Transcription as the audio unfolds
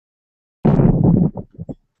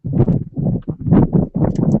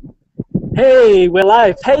Hey, we're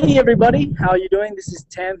live. Hey, everybody. How are you doing? This is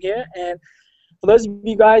Tam here. And for those of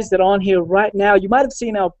you guys that are on here right now, you might have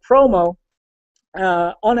seen our promo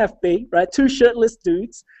on FB, right? Two shirtless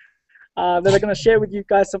dudes that are going to share with you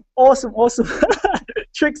guys some awesome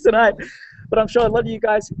tricks tonight. But I'm sure a lot of you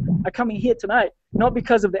guys are coming here tonight, not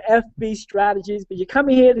because of the FB strategies, but you're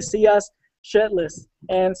coming here to see us shirtless.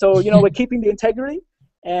 And so, we're keeping the integrity,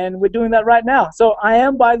 and we're doing that right now. So I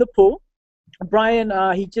am by the pool. Brian,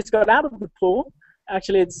 he just got out of the pool.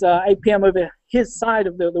 Actually, it's 8 p.m. over his side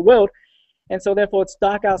of the world, and so therefore it's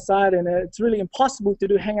dark outside, and it's really impossible to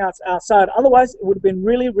do hangouts outside. Otherwise, it would have been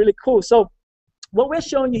really, really cool. So what we're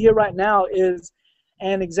showing you here right now is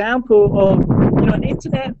an example of an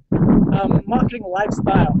internet marketing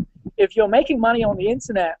lifestyle. If you're making money on the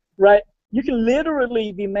internet, right, you can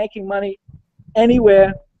literally be making money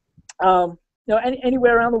anywhere.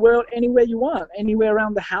 Anywhere around the world, anywhere you want, anywhere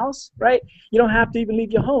around the house, right? You don't have to even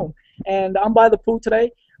leave your home. And I'm by the pool today.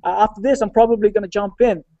 After this, I'm probably going to jump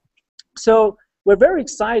in. So we're very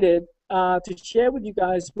excited to share with you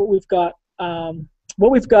guys what we've got, lined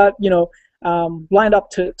up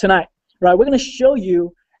tonight, right? We're going to show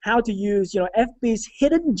you how to use, FB's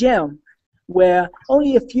hidden gem, where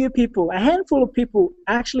only a few people, a handful of people,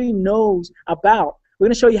 actually knows about. We're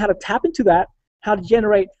going to show you how to tap into that, how to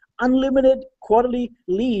generate unlimited quarterly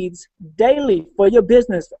leads daily for your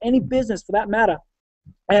business, for any business for that matter.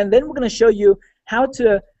 And then we're going to show you how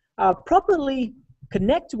to properly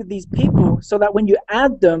connect with these people so that when you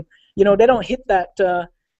add them, they don't hit that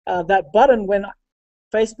that button when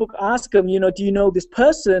Facebook asks them, do you know this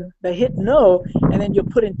person? They hit no, and then you're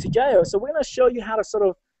put into jail. So we're going to show you how to sort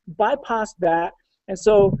of bypass that. And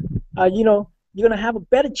so, you're going to have a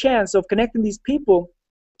better chance of connecting these people.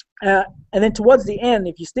 And then towards the end,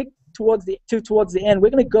 if you stick towards the end, we're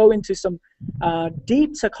going to go into some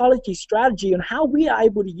deep psychology strategy on how we are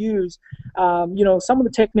able to use, some of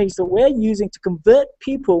the techniques that we're using to convert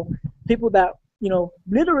people that,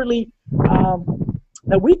 literally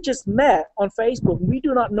that we've just met on Facebook. We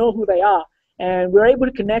do not know who they are, and we're able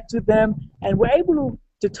to connect with them, and we're able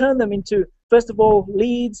to turn them into, first of all,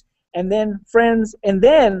 leads, and then friends, and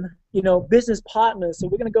then, business partners. So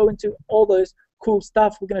we're going to go into all those cool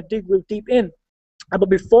stuff. We're going to dig real deep in. But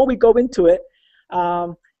before we go into it, I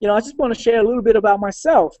just want to share a little bit about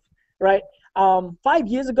myself, right? 5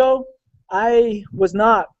 years ago, I was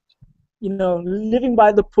not, living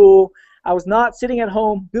by the pool. I was not sitting at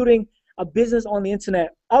home building a business on the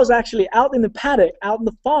internet. I was actually out in the paddock, out in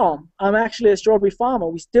the farm. I'm actually a strawberry farmer.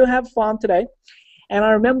 We still have a farm today. And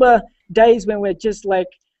I remember days when we're just like,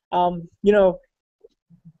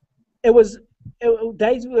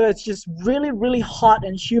 days where it's just really, really hot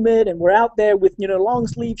and humid, and we're out there with, long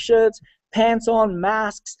sleeve shirts, pants on,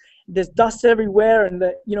 masks. There's dust everywhere, and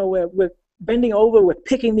we're bending over, we're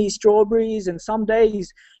picking these strawberries, and some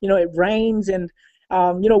days, it rains, and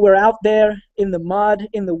we're out there in the mud,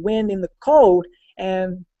 in the wind, in the cold,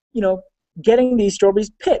 and getting these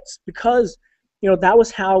strawberries picked because that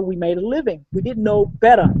was how we made a living. We didn't know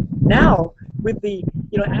better. Now, with the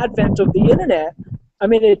advent of the internet, I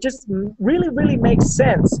mean, it just really, really makes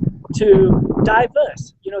sense to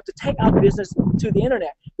diverse, to take our business to the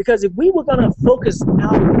internet. Because if we were going to focus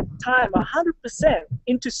our time 100%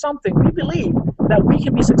 into something, we believe that we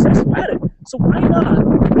can be successful at it. So why not,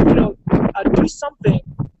 do something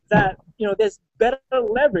that, there's better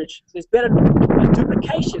leverage, there's better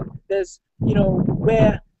duplication, there's,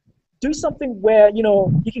 do something where,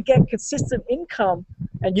 you can get consistent income,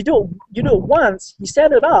 and you do it once, you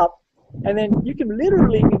set it up, and then you can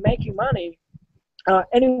literally be making money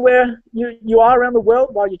anywhere you are around the world,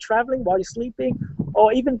 while you're traveling, while you're sleeping,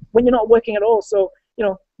 or even when you're not working at all. So,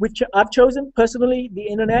 I've chosen personally the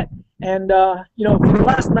internet, and, for the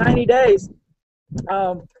last 90 days,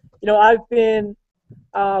 I've been,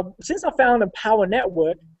 since I found Empower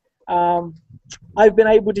Network, I've been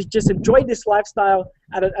able to just enjoy this lifestyle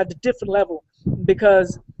at a different level,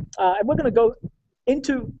 because, and we're going to go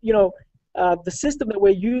into, the system that we're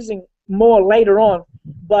using more later on.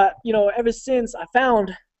 But ever since I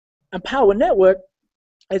found Empower Network,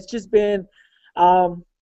 it's just been a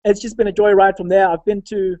joyride from there. I've been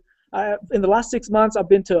to in the last 6 months, I've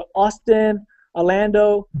been to Austin,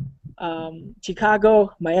 Orlando, Chicago,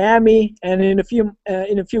 Miami, and in a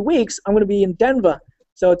few weeks I'm going to be in Denver.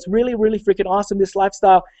 So it's really, really freaking awesome, this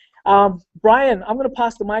lifestyle. Brian, I'm going to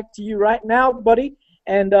pass the mic to you right now, buddy,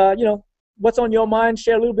 and what's on your mind?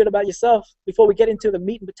 Share a little bit about yourself before we get into the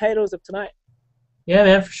meat and potatoes of tonight. Yeah,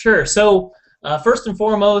 man, for sure. So first and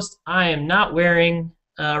foremost, I am not wearing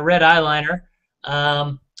red eyeliner.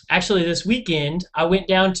 Actually, this weekend, I went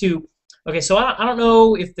down to Okay, so I don't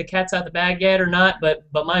know if the cat's out the bag yet or not, but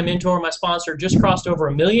my mentor, my sponsor, just crossed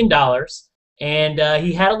over $1 million, and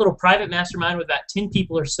he had a little private mastermind with about 10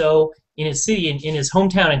 people or so in his city, in his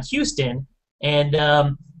hometown in Houston, and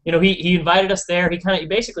he invited us there. He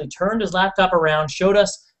basically turned his laptop around, showed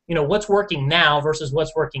us what's working now versus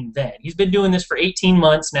what's working then. He's been doing this for 18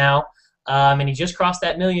 months now, and he just crossed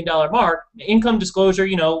that $1 million mark. Income disclosure,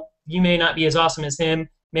 you may not be as awesome as him,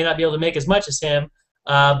 may not be able to make as much as him,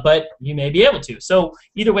 but you may be able to. So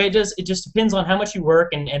either way, it just depends on how much you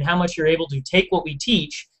work and how much you're able to take what we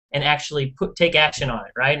teach and actually take action on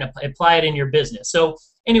it, right, and apply it in your business. So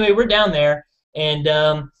anyway, we're down there, and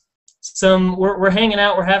we're hanging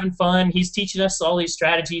out, we're having fun. He's teaching us all these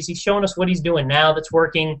strategies. He's showing us what he's doing now that's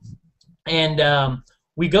working, and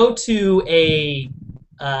we go to a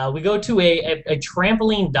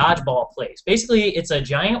trampoline dodgeball place. Basically, it's a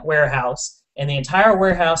giant warehouse, and the entire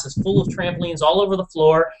warehouse is full of trampolines all over the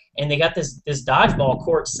floor, and they got this dodgeball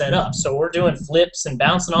court set up. So we're doing flips and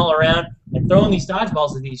bouncing all around and throwing these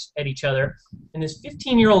dodgeballs at each other. And this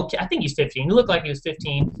 15-year-old kid, I think he's 15, he looked like he was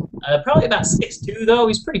 15, probably about 6'2", though,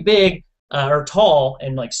 he's pretty big, or tall,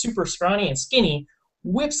 and like super scrawny and skinny,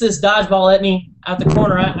 whips this dodgeball at me out the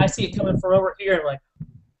corner. I see it coming from over here, and I'm like,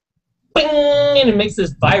 bing, and it makes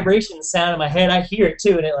this vibration sound in my head. I hear it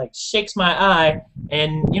too, and it like shakes my eye,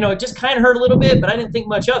 and it just kind of hurt a little bit, but I didn't think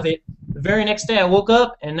much of it. The very next day I woke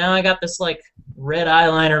up, and now I got this like red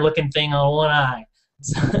eyeliner looking thing on one eye.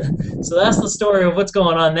 So that's the story of what's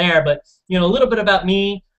going on there. But a little bit about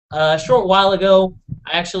me. A short while ago,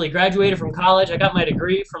 I actually graduated from college. I got my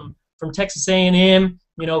degree from Texas A&M,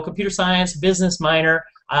 computer science, business minor.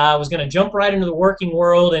 I was going to jump right into the working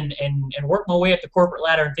world and work my way up the corporate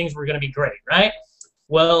ladder, and things were going to be great, right?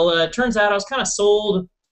 Well, it turns out I was kind of sold,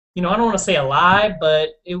 I don't want to say a lie, but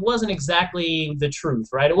it wasn't exactly the truth,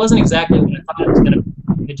 right? It wasn't exactly what I thought it was going to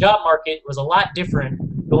be. The job market was a lot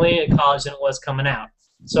different going into college than it was coming out.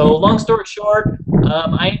 So long story short,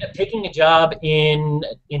 I ended up taking a job in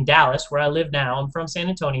Dallas, where I live now. I'm from San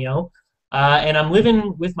Antonio, and I'm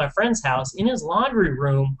living with my friend's house in his laundry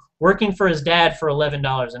room, working for his dad for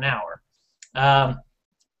 $11 an hour.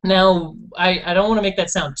 Now, I don't want to make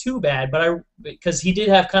that sound too bad, because he did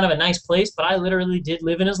have kind of a nice place, but I literally did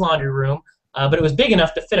live in his laundry room. But it was big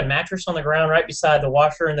enough to fit a mattress on the ground right beside the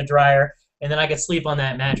washer and the dryer, and then I could sleep on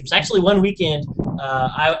that mattress. Actually, one weekend,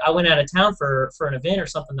 I went out of town for an event or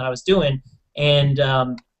something that I was doing, and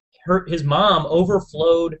his mom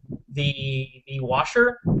overflowed the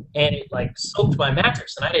washer, and it like soaked my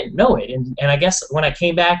mattress, and I didn't know it. And I guess when I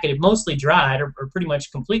came back, it had mostly dried, or pretty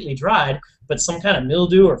much completely dried, but some kind of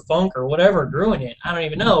mildew or funk or whatever grew in it. I don't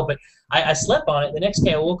even know, but I slept on it. The next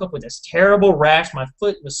day I woke up with this terrible rash. My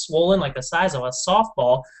foot was swollen like the size of a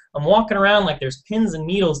softball. I'm walking around like there's pins and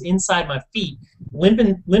needles inside my feet,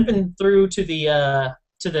 limping through to the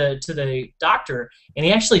doctor, and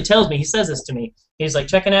he actually tells me, he says this to me, he's like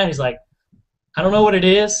checking out, he's like, I don't know what it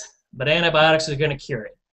is, but antibiotics are going to cure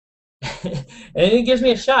it. And he gives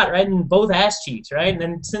me a shot right in both ass cheeks, right, and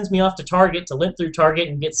then sends me off to Target to limp through Target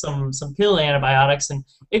and get some pill antibiotics, and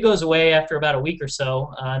it goes away after about a week or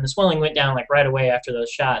so, and the swelling went down like right away after those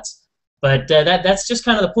shots. But that's just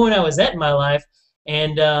kind of the point I was at in my life,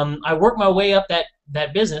 and I worked my way up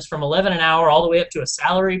that business from 11 an hour all the way up to a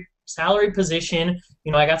salary position.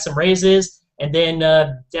 I got some raises, and then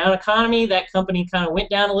down economy, that company kind of went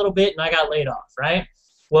down a little bit, and I got laid off, right?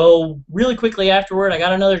 Well, really quickly afterward, I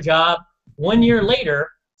got another job. 1 year later,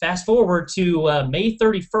 fast forward to May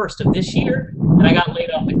 31st of this year, and I got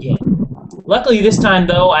laid off again. Luckily this time,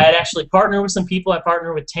 though, I had actually partnered with some people. I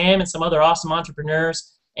partnered with Tam and some other awesome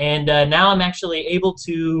entrepreneurs, and now I'm actually able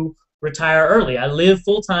to retire early. I live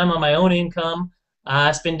full-time on my own income.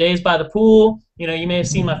 I spend days by the pool. You may have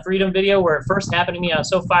seen my freedom video where it first happened to me. I was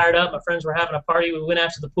so fired up. My friends were having a party. We went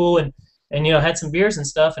after the pool and had some beers and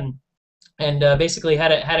stuff, and basically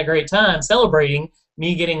had a great time celebrating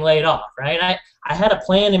me getting laid off, right? I had a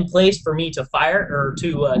plan in place for me to fire or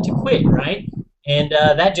to quit, right? And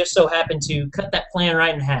that just so happened to cut that plan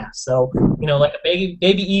right in half. So, like a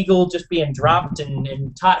baby eagle just being dropped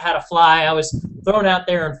and taught how to fly, I was thrown out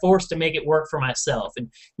there and forced to make it work for myself. And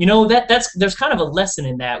there's kind of a lesson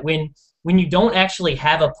in that when you don't actually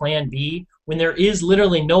have a plan B, when there is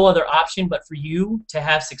literally no other option but for you to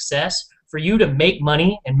have success, for you to make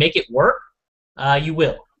money and make it work, you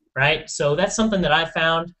will, right? So that's something that I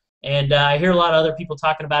found, and I hear a lot of other people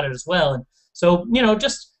talking about it as well. And so,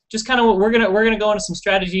 just kind of what we're gonna go into some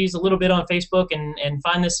strategies a little bit on Facebook and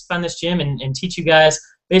find this gym and teach you guys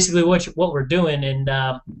basically what we're doing and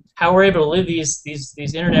how we're able to live these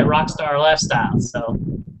internet rock star lifestyles. So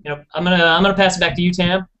I'm gonna pass it back to you,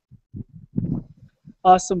 Tam.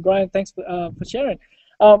 Awesome, Brian. Thanks for sharing.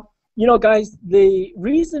 Guys, the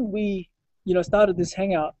reason we started this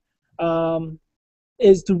hangout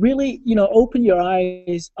is to really open your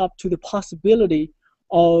eyes up to the possibility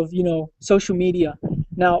of social media.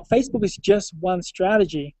 Now, Facebook is just one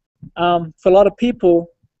strategy. For a lot of people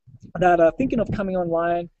that are thinking of coming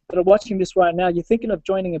online, that are watching this right now, you're thinking of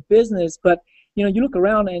joining a business, but you look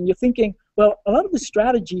around and you're thinking, well, a lot of the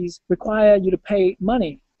strategies require you to pay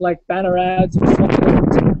money, like banner ads or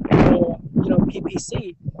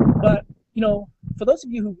PPC. But for those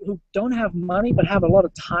of you who don't have money but have a lot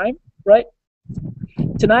of time, right?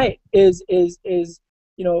 Tonight is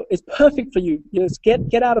perfect for you. Just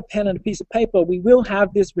get out a pen and a piece of paper. We will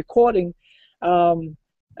have this recording.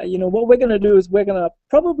 What we're gonna do is we're gonna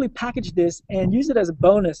probably package this and use it as a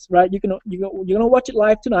bonus, right? You're gonna watch it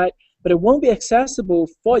live tonight, but it won't be accessible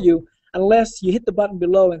for you unless you hit the button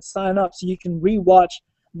below and sign up so you can re-watch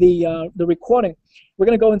the recording. We're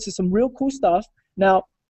gonna go into some real cool stuff. Now,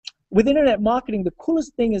 with internet marketing, the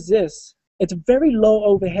coolest thing is this. It's very low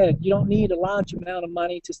overhead. You don't need a large amount of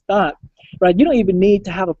money to start, right? You don't even need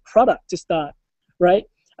to have a product to start, right?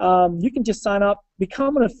 You can just sign up,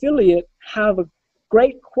 become an affiliate, have a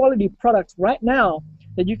great quality product right now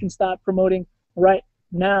that you can start promoting right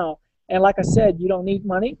now. And like I said, you don't need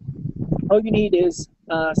money. All you need is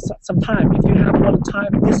some time. If you have a lot of time,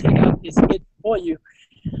 this hangout is it for you.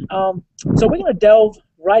 So we're going to delve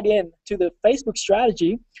right in to the Facebook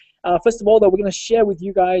strategy. First of all, though, we're going to share with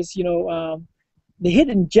you guys, the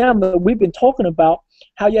hidden gem that we've been talking about,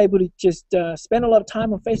 how you're able to just spend a lot of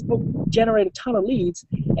time on Facebook, generate a ton of leads,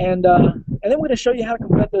 and then we're going to show you how to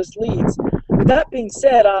convert those leads. With that being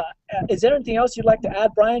said, is there anything else you'd like to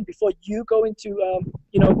add, Brian, before you go into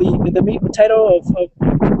the meat and potato of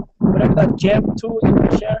whatever that gem tool you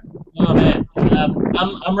want to share? Oh man,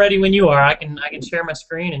 I'm ready when you are. I can share my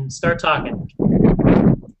screen and start talking.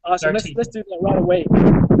 Awesome. Let's do that right away.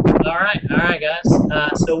 All right,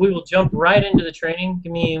 guys. So we will jump right into the training.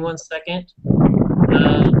 Give me 1 second.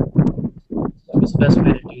 What's the best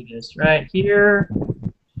way to do this? Right here.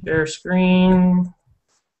 Share screen.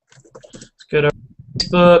 Let's go to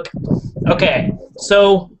Facebook. Okay.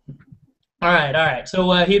 So, all right.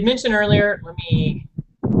 So he had mentioned earlier. Let me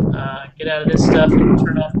get out of this stuff and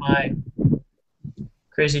turn off my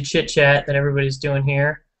crazy chit chat that everybody's doing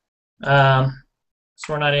here, so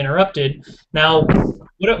we're not interrupted. Now,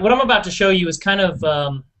 what I'm about to show you is kind of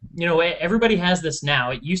everybody has this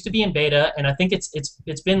now. It used to be in beta, and I think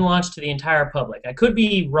it's been launched to the entire public. I could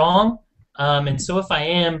be wrong, and so if I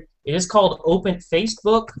am, it is called Open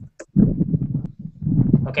Facebook.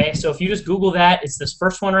 Okay, so if you just Google that, it's this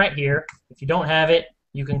first one right here. If you don't have it,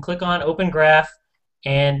 you can click on Open Graph,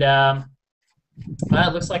 and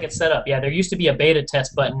it looks like it's set up. Yeah, there used to be a beta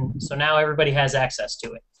test button, so now everybody has access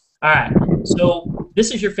to it. All right, so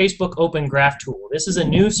this is your Facebook Open Graph tool. This is a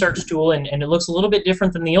new search tool, and it looks a little bit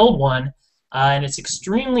different than the old one, and it's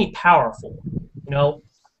extremely powerful.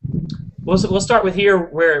 We'll start with here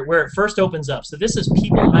where it first opens up. So this is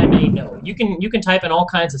people I may know. You can type in all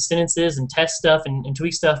kinds of sentences and test stuff and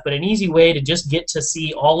tweak stuff, but an easy way to just get to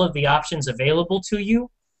see all of the options available to you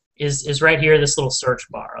is right here, this little search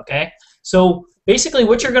bar. Okay, so basically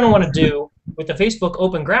what you're going to want to do with the Facebook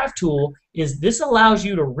Open Graph tool is this allows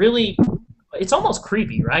you to really, it's almost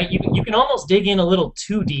creepy, right? You can almost dig in a little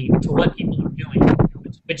too deep to what people are doing,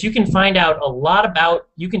 but you can find out a lot about,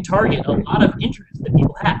 you can target a lot of interests that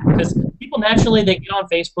people have, because people naturally, they get on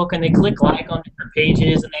Facebook and they click like on different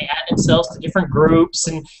pages and they add themselves to different groups,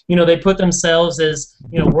 and they put themselves as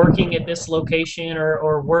working at this location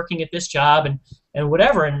or working at this job and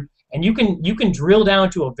whatever, and you can drill down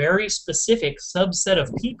to a very specific subset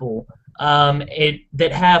of people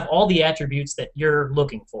that have all the attributes that you're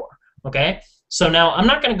looking for. Okay, so now I'm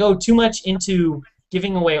not going to go too much into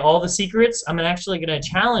giving away all the secrets. I'm actually going to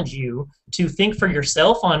challenge you to think for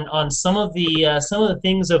yourself on some of the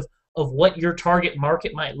things of what your target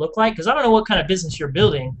market might look like, because I don't know what kind of business you're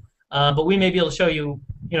building, but we may be able to show you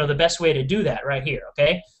the best way to do that right here.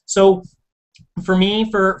 Okay, so for me,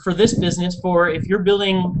 for this business, if you're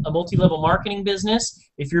building a multi-level marketing business,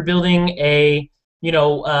 if you're building a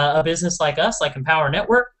business like us, like Empower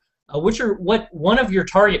Network, what one of your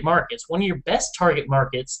target markets, one of your best target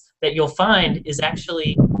markets that you'll find is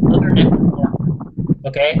actually other network marketers.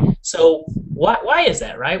 Okay, so why is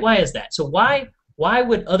that, right? Why is that? So why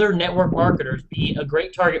would other network marketers be a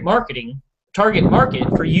great target market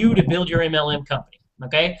for you to build your MLM company?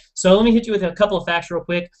 Okay, so let me hit you with a couple of facts real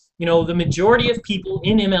quick. The majority of people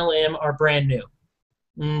in MLM are brand new.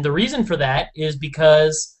 And the reason for that is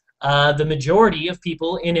because the majority of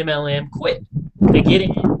people in MLM quit. They get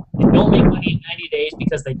in, They don't make money in 90 days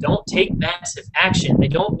because they don't take massive action. They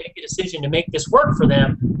don't make a decision to make this work for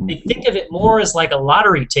them. They think of it more as like a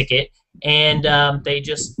lottery ticket, and they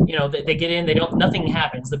just, they get in. They don't. Nothing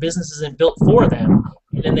happens. The business isn't built for them,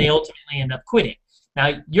 and then they ultimately end up quitting.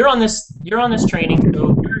 Now you're on this training.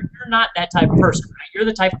 So you're not that type of person, right? You're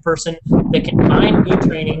the type of person that can find good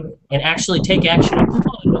training and actually take action on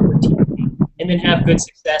what we're teaching, and then have good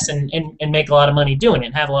success and make a lot of money doing it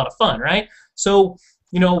and have a lot of fun, right? So,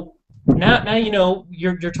 now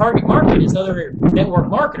your target market is other network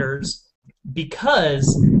marketers,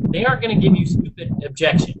 because they aren't going to give you stupid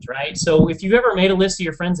objections, right? So if you've ever made a list of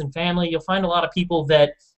your friends and family, you'll find a lot of people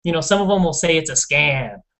that, some of them will say it's a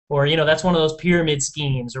scam, or, that's one of those pyramid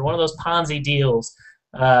schemes or one of those Ponzi deals,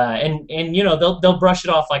 and they'll brush it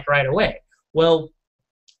off like right away. Well,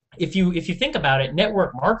 if you think about it,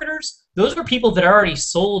 network marketers, those are people that are already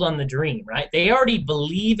sold on the dream, right? They already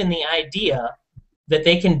believe in the idea that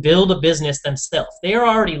they can build a business themselves. They are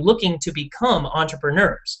already looking to become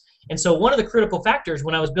entrepreneurs. And so one of the critical factors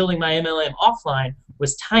when I was building my MLM offline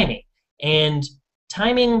was timing. And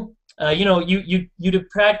timing,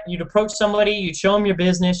 you'd approach somebody, you'd show them your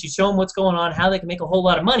business, you'd show them what's going on, how they can make a whole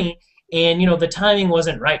lot of money, and the timing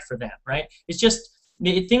wasn't right for them, right? It's just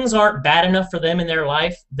things aren't bad enough for them in their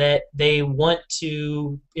life that they want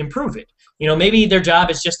to improve it. Maybe their job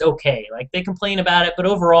is just okay. Like, they complain about it, but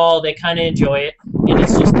overall they kind of enjoy it, and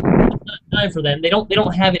it's just not time for them. They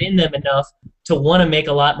don't have it in them enough to want to make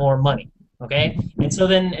a lot more money. Okay, and so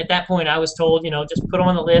then at that point I was told, just put them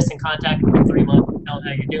on the list and contact them in 3 months, and tell them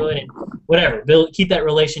how you're doing and whatever. Keep that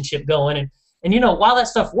relationship going, and while that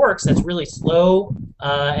stuff works, that's really slow,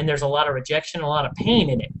 and there's a lot of rejection, a lot of pain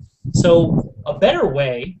in it. So a better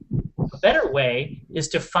way is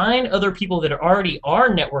to find other people that already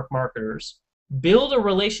are network marketers, build a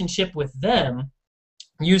relationship with them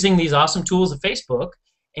using these awesome tools of Facebook,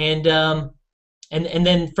 and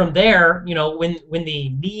then from there, when the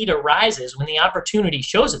need arises, when the opportunity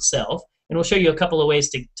shows itself, and we'll show you a couple of ways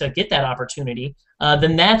to get that opportunity,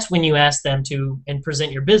 then that's when you ask them to and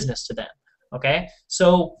present your business to them. Okay,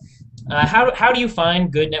 so how do you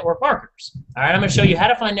find good network marketers? All right, I'm going to show you how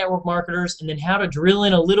to find network marketers, and then how to drill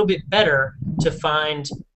in a little bit better to find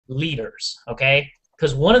leaders. Okay,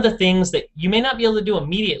 because one of the things that you may not be able to do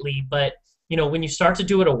immediately, but when you start to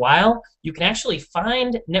do it a while, you can actually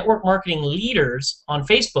find network marketing leaders on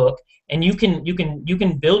Facebook, and you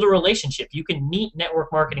can build a relationship. You can meet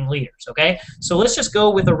network marketing leaders. Okay, so let's just go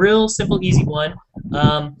with a real simple, easy one.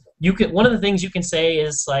 One of the things you can say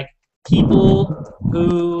is like people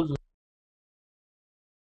who.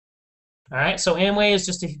 All right, so Amway is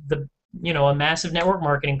just a massive network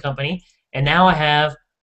marketing company, and now I have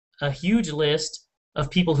a huge list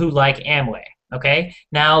of people who like Amway. Okay,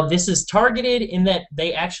 now this is targeted in that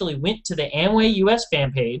they actually went to the Amway US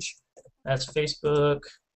fan page. That's Facebook,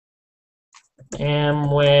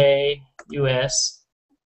 Amway US.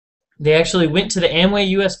 They actually went to the Amway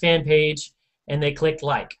US fan page and they clicked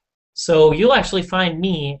like. So you'll actually find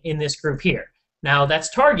me in this group here. Now that's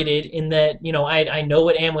targeted in that I know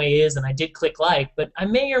what Amway is and I did click like, but I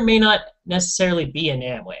may or may not necessarily be in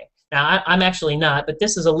Amway. Now I'm actually not, but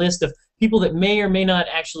this is a list of people that may or may not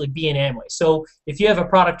actually be in Amway. So if you have a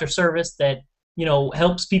product or service that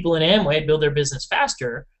helps people in Amway build their business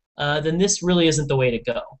faster, then this really isn't the way to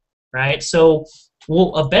go, right? So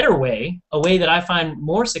a better way, a way that I find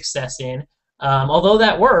more success in, although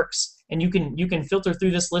that works, and you can filter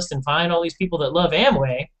through this list and find all these people that love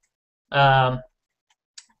Amway.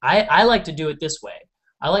 I like to do it this way.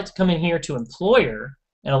 I like to come in here to employer,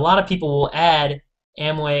 and a lot of people will add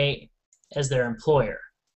Amway as their employer.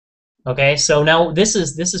 Okay, so now this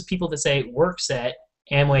is people that say WorkSet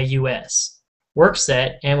Amway US.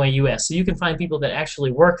 WorkSet Amway US. So you can find people that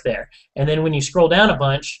actually work there. And then when you scroll down a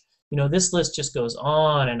bunch, this list just goes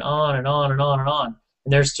on and on and on and on and on.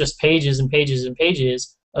 And there's just pages and pages and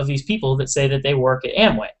pages of these people that say that they work at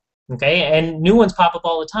Amway. Okay, and new ones pop up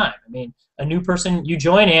all the time. I mean, a new person, you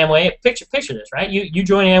join Amway, picture this, right? You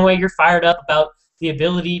join Amway, you're fired up about the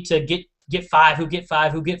ability to get five,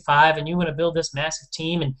 and you want to build this massive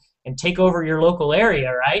team and take over your local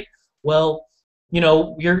area, right? Well,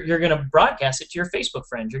 you're going to broadcast it to your Facebook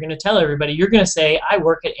friends. You're going to tell everybody. You're going to say, I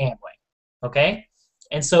work at Amway, okay?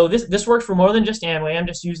 And so this works for more than just Amway. I'm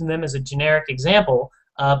just using them as a generic example.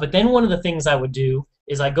 But then one of the things I would do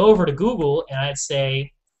is I go over to Google and I'd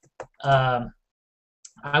say,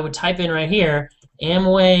 I would type in right here,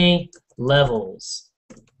 Amway levels,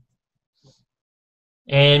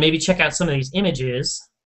 and maybe check out some of these images.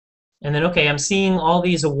 And then, okay, I'm seeing all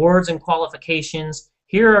these awards and qualifications.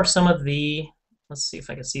 Here are some of the, let's see if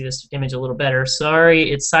I can see this image a little better.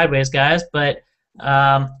 Sorry, it's sideways, guys, but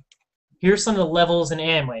here's some of the levels in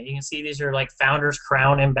Amway. You can see these are like founders,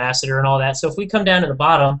 crown, ambassador, and all that. So if we come down to the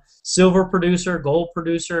bottom, silver producer, gold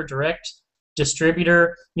producer, direct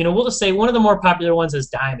distributor, we'll just say one of the more popular ones is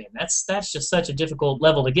diamond. That's just such a difficult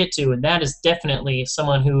level to get to, and that is definitely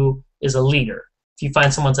someone who is a leader if you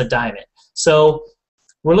find someone's a diamond. So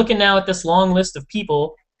we're looking now at this long list of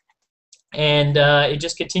people, and it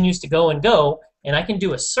just continues to go and go, and I can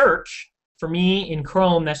do a search. For me in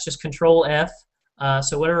Chrome, that's just Control F.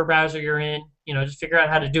 So whatever browser you're in, just figure out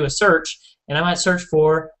how to do a search, and I might search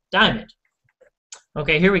for diamond.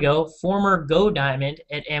 Okay, here we go. Former Go Diamond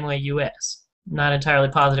at Amway US. Not entirely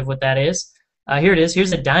positive what that is. Here it is.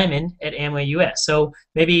 Here's a diamond at Amway US. So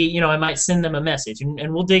maybe I might send them a message,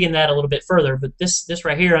 and we'll dig in that a little bit further. But this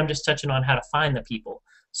right here, I'm just touching on how to find the people.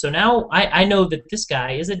 So now I know that this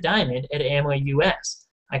guy is a diamond at Amway US.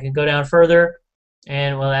 I can go down further,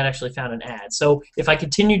 and well, that actually found an ad. So if I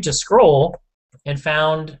continued to scroll and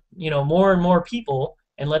found more and more people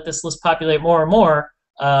and let this list populate more and more,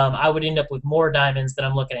 I would end up with more diamonds than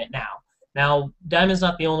I'm looking at now. Now, diamond's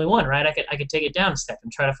not the only one, right? I could take it down a step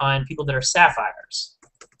and try to find people that are sapphires.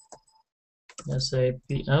 Let's say,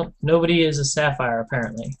 oh, nobody is a sapphire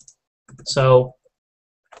apparently. So,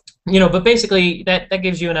 but basically that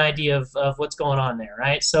gives you an idea of what's going on there,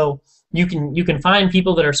 right? So you can find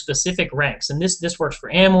people that are specific ranks, and this works for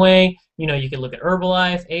Amway. You can look at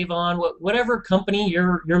Herbalife, Avon, whatever company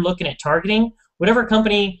you're looking at targeting. Whatever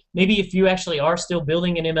company, maybe if you actually are still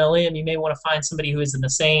building an MLM, you may want to find somebody who is in the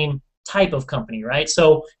same type of company, right?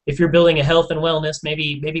 So if you're building a health and wellness,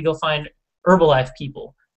 maybe go find Herbalife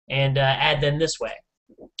people and add them this way.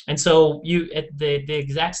 And so the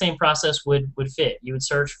exact same process would fit. You would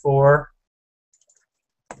search for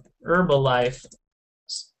Herbalife,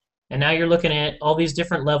 and now you're looking at all these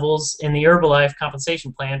different levels in the Herbalife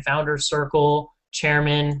compensation plan: founder, circle,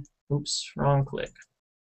 chairman. Oops, wrong click.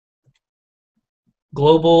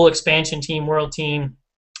 Global expansion team, world team,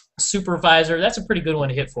 supervisor. That's a pretty good one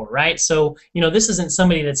to hit for, right? So this isn't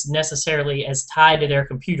somebody that's necessarily as tied to their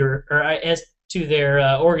computer or as to their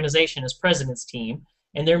organization as president's team,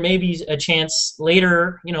 and there may be a chance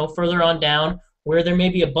later, further on down, where there may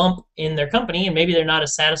be a bump in their company, and maybe they're not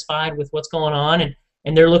as satisfied with what's going on,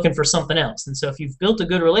 and they're looking for something else. And so if you've built a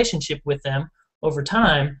good relationship with them over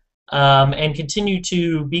time and continue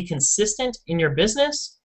to be consistent in your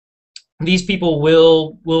business, these people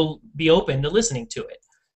will be open to listening to it.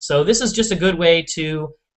 So this is just a good way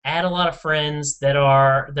to add a lot of friends that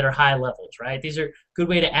are high levels, right? These are a good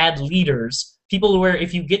way to add leaders, people where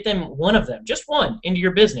if you get them, one of them, just one, into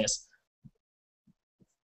your business,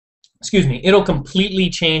 it'll completely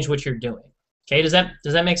change what you're doing. Okay, does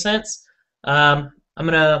that make sense? I'm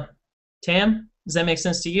gonna, Tam, does that make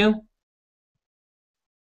sense to you?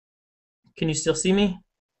 Can you still see me?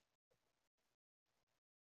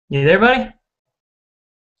 You there, buddy?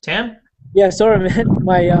 Tam? Yeah, sorry, man.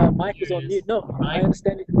 My mic is on mute. No, I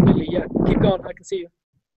understand it completely. Yeah, keep going. I can see you.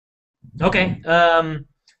 Okay.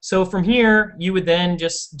 So from here, you would then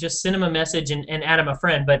just send him a message and add him a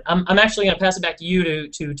friend. But I'm actually going to pass it back to you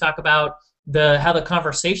to talk about how the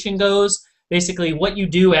conversation goes. Basically, what you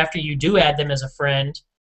do after you do add them as a friend,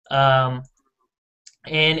 and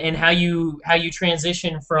how you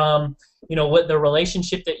transition from what the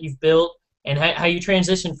relationship that you've built, and how you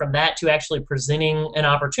transition from that to actually presenting an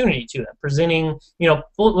opportunity to them, presenting,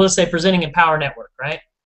 let's say presenting a power network, right?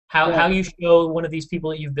 How you show one of these people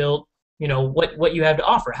that you've built, what you have to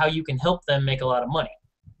offer, how you can help them make a lot of money.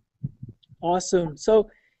 Awesome. So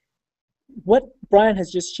what Brian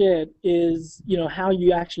has just shared is, how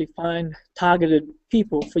you actually find targeted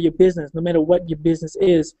people for your business, no matter what your business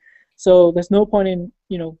is. So there's no point in,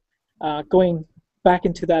 going back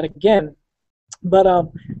into that again. But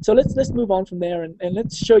so let's move on from there, and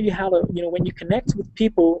let's show you how to, when you connect with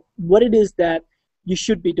people, what it is that you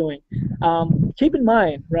should be doing. Keep in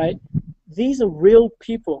mind, right, these are real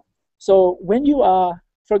people. So when you are,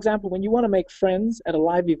 for example, when you want to make friends at a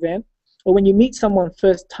live event, or when you meet someone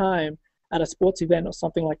first time at a sports event or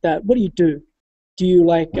something like that, what do? Do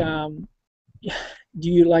you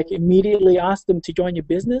immediately ask them to join your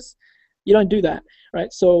business? You don't do that,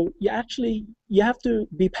 right? So you have to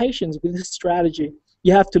be patient with this strategy.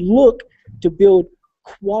 You have to look to build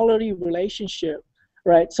quality relationship,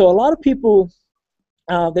 right? So a lot of people,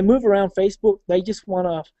 they move around Facebook. They just want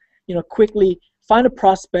to, quickly find a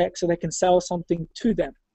prospect so they can sell something to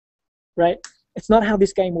them, right? It's not how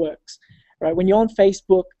this game works, right? When you're on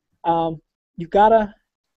Facebook, I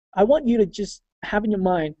want you to just have in your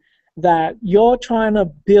mind that you're trying to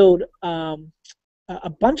build a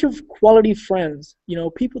bunch of quality friends,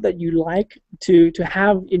 people that you like to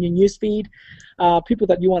have in your newsfeed, people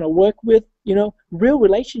that you want to work with, real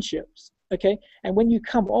relationships. okay? And when you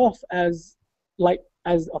come off as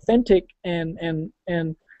as authentic and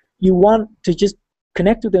you want to just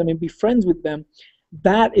connect with them and be friends with them,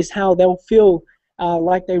 that is how they'll feel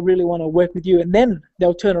like they really want to work with you, and then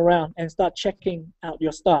they'll turn around and start checking out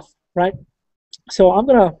your stuff, right? So I'm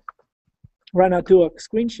gonna right now do a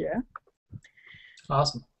screen share.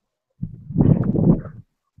 Awesome.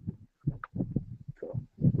 Cool.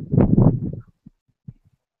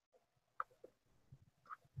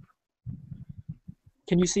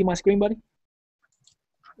 Can you see my screen, buddy?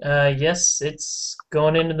 Yes, it's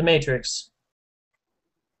going into the matrix.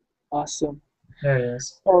 Awesome. There it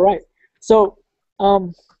is. All right. So,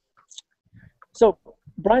 so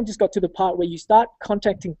Brian just got to the part where you start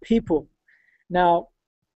contacting people. Now,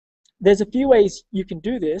 there's a few ways you can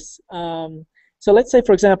do this. So let's say,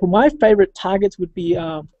 for example, my favorite targets would be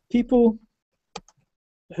people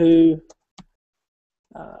who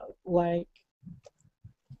like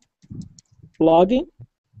blogging,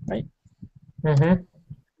 right? Mm-hmm.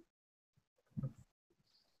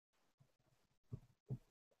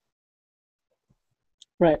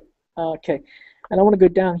 Right. Okay. And I want to go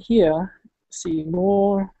down here, see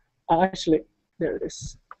more. Actually, there it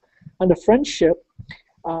is. Under friendship,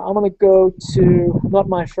 I'm going to go to not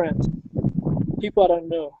my friends, people I don't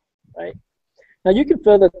know, right? Now you can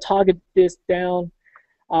further target this down,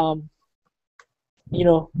 you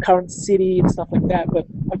know, current city and stuff like that, but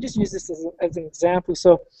I'll just use this as an example.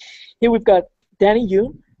 So here we've got Danny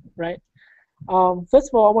Yoon, right? First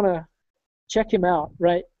of all, I want to check him out,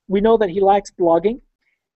 right? We know that he likes blogging.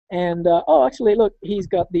 And, oh, actually, look, he's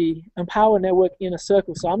got the Empower Network Inner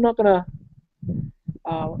Circle, so I'm not going to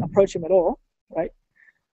approach him at all, right?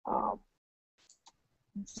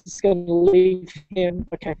 Just going to leave him.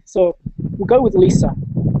 Okay, so we'll go with Lisa,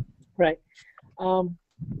 right?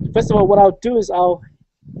 First of all, what I'll do is I'll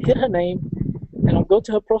hit her name, and I'll go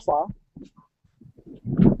to her profile.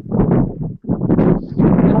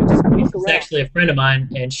 And I'll just click She's around. actually a friend of mine,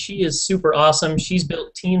 and she is super awesome. She's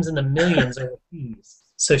built teams in the millions overseas.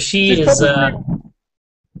 So she's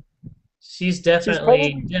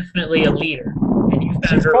definitely a leader, and you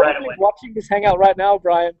found her right away. She's probably watching this hangout right now,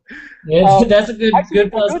 Brian. Yeah, that's a good actually,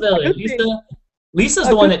 good possibility. Lisa's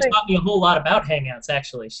the one that taught me a whole lot about Hangouts.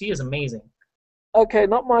 Actually, she is amazing. Okay,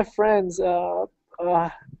 not my friends. I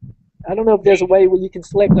don't know if there's a way where you can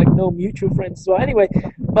select like no mutual friends. So anyway,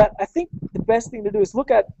 but I think the best thing to do is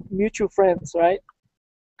look at mutual friends, right?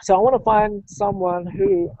 So I want to find someone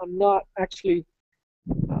who I'm not actually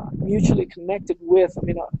mutually connected with. I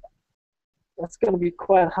mean, that's going to be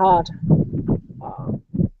quite hard.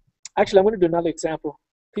 Actually, I'm going to do another example.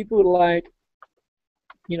 People like,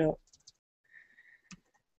 you know,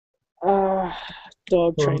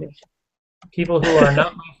 dog training. People who are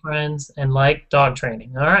not my friends and like dog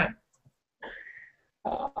training. All right.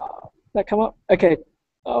 That come up? Okay.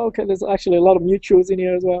 Oh, okay, there's actually a lot of mutuals in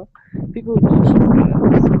here as well. People who are not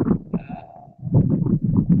friends.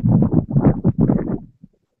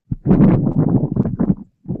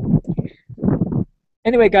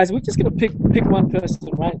 Anyway, guys, we're just gonna pick one person,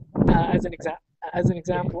 right? As an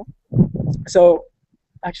example. So,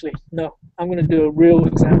 actually, no, I'm gonna do a real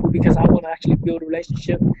example because I want to actually build a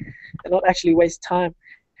relationship and not actually waste time.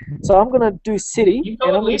 So I'm gonna do city,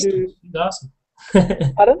 and I'm gonna do. She's awesome.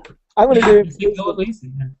 Pardon? I'm gonna do. Go with Lisa.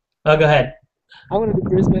 Oh, go ahead. I'm gonna do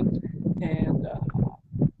Brisbane, and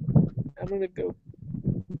I'm gonna go.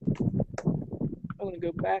 I'm gonna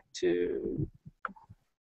go back to.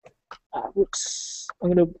 Whoops. I'm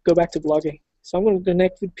gonna go back to blogging. So I'm gonna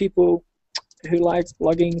connect with people who likes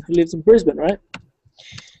blogging, who lives in Brisbane, right?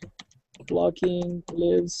 Blogging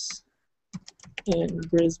lives in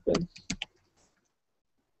Brisbane.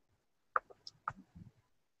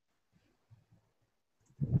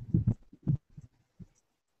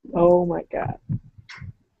 Oh my God.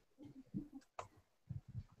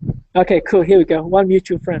 Okay, cool. Here we go. One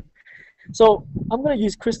mutual friend. So I'm going to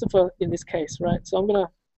use Christopher in this case, right? So I'm going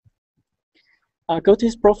to go to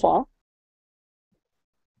his profile.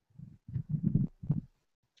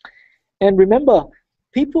 And remember,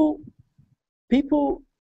 people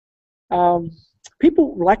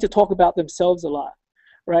like to talk about themselves a lot,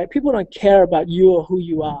 right? People don't care about you or who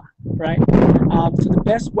you are, right? So the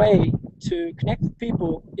best way to connect with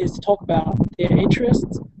people is to talk about their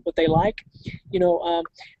interests, what they like, you know.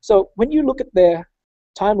 So when you look at their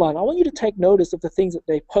timeline, I want you to take notice of the things that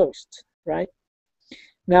they post, right?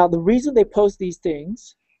 Now, the reason they post these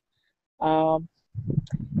things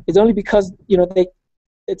is only because, you know,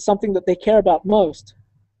 it's something that they care about most.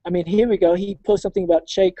 I mean, here we go. He posts something about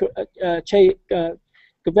Che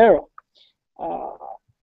Guevara.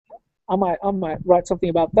 I might write something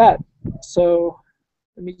about that. So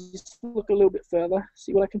Let me just look a little bit further,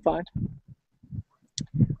 see what I can find.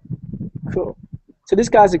 Cool. So this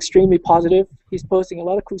guy's extremely positive. He's posting a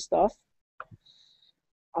lot of cool stuff.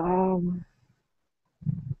 Okay,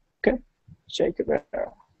 Che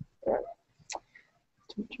Guevara. All right.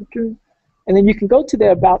 And then you can go to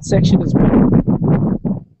their About section as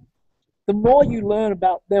well. The more you learn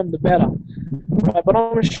about them, the better. Right? But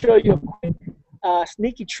I'm going to show you a quick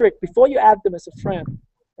sneaky trick before you add them as a friend.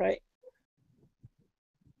 Right?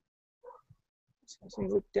 So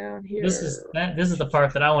look down here. This is the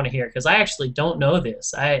part that I want to hear, because I actually don't know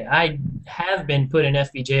this. I have been put in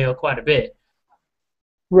FBJO quite a bit.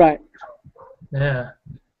 Right. Yeah.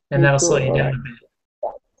 And that'll slow you down a bit.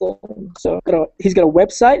 So he's got a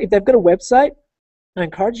website. If they've got a website, I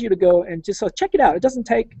encourage you to go and just check it out. It doesn't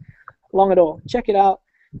take long at all. Check it out,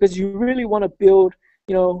 because you really want to build,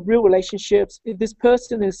 real relationships. If this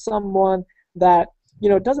person is someone that,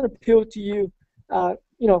 doesn't appeal to you,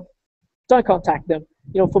 don't contact them.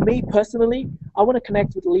 For me personally, I want to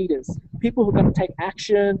connect with leaders, people who are going to take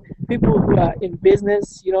action, people who are in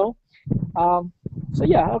business, So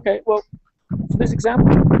yeah, okay. Well, for this example,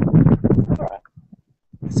 all right.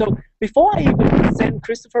 So before I even send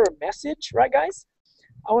Christopher a message, right, guys,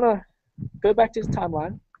 I want to go back to his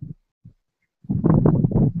timeline.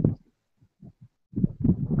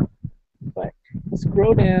 Right,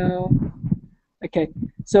 scroll down. Okay,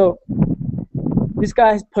 so this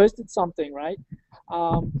guy has posted something, right?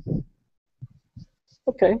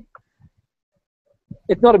 Okay.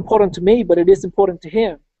 It's not important to me, but it is important to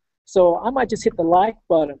him. So I might just hit the like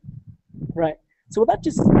button, right? So what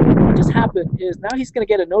just happened is now he's going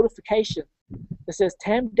to get a notification that says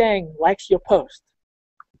Tam Dang likes your post.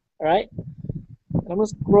 All right? And I'm going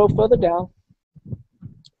to scroll further down,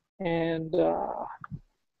 and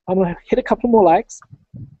I'm going to hit a couple more likes.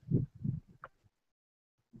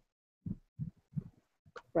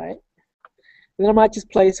 Right? And then I might just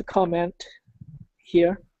place a comment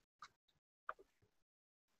here.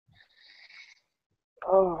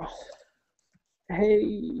 Oh,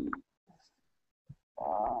 hey,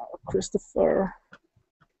 Christopher.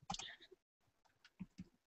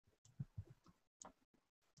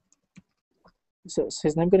 So is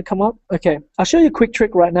his name going to come up? Okay, I'll show you a quick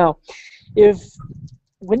trick right now.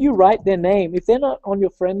 When you write their name, if they're not on your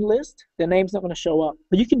friend list, their name's not going to show up.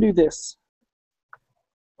 But you can do this.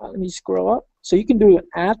 Let me scroll up. So you can do it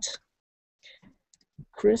at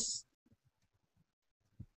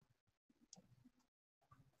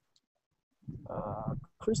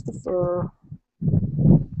Christopher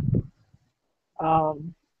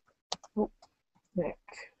Nick.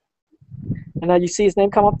 And now you see his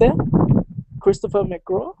name come up there? Christopher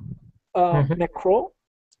McGraw. McCraw.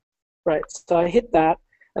 Right, so I hit that,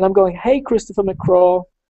 and I'm going, hey, Christopher McCraw.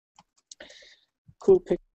 Cool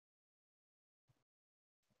picture.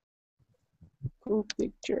 Cool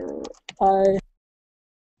picture.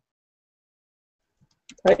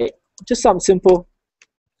 Right, just something simple,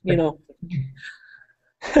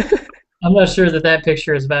 I'm not sure that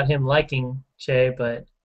picture is about him liking Che, but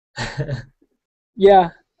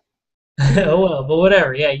yeah. Oh well, but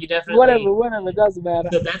whatever. Yeah, you definitely. Whatever, it doesn't matter.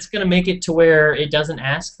 So that's gonna make it to where it doesn't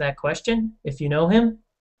ask that question if you know him,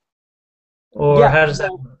 or how does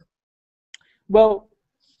that work? Well,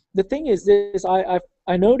 the thing is this: I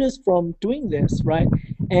noticed from doing this, right,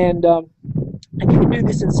 and you can do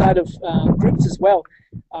this inside of groups as well.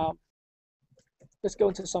 Let's go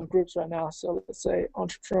into some groups right now. So let's say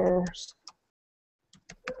entrepreneurs.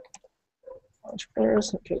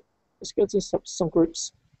 Okay, let's go to some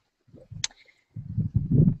groups.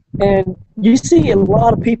 And you see a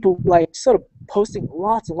lot of people like sort of posting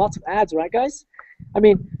lots and lots of ads, right, guys? I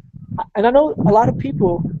mean, and I know a lot of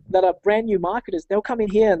people that are brand new marketers, they'll come in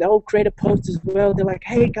here and they'll create a post as well. They're like,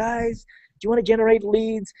 hey guys, do you want to generate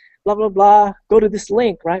leads? Blah, blah, blah. Go to this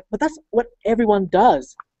link, right? But that's what everyone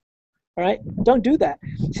does, all right? Don't do that.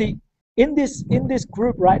 See, in this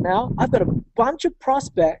group right now, I've got a bunch of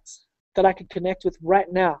prospects that I can connect with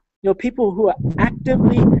right now. People who are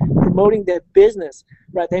actively promoting their business,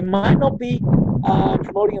 right? They might not be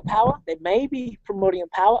promoting Empower. They may be promoting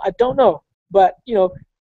Empower. I don't know, but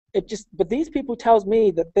but these people tells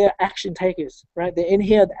me that they're action takers, right? They're in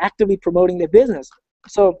here actively promoting their business.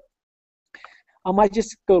 So I might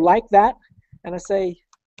just go like that, and I say,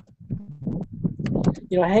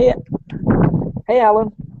 hey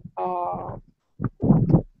Alan,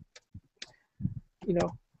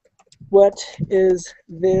 what is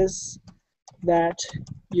this that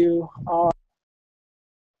you are?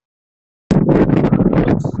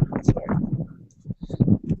 Sorry.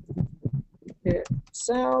 It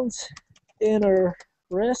sounds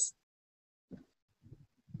interesting.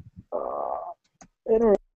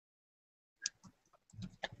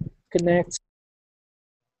 Connect.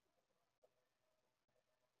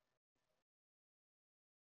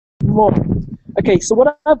 More. Okay, so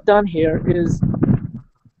what I've done here is,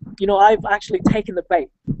 I've actually taken the bait,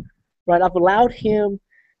 right? I've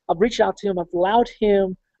reached out to him, I've allowed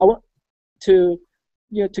him, I want to,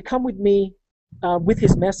 to come with me with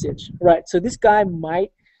his message, right? So this guy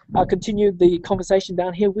might continue the conversation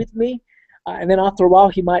down here with me, and then after a while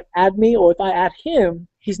he might add me, or if I add him,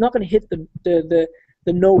 he's not going to hit the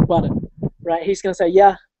no button, right? He's going to say,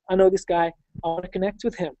 yeah, I know this guy, I want to connect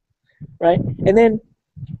with him, right? And then,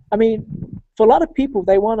 I mean, for a lot of people,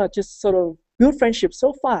 they want to just sort of build friendships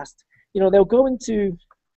so fast. They'll go into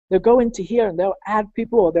here and they'll add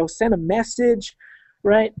people, or they'll send a message,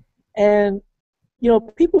 right? And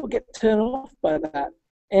people get turned off by that,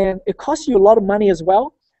 and it costs you a lot of money as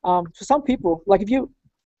well. For some people, like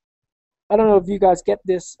I don't know if you guys get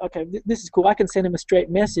this. Okay, this is cool. I can send him a straight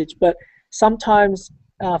message, but sometimes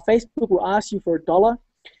Facebook will ask you for $1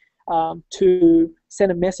 to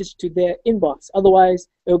send a message to their inbox. Otherwise,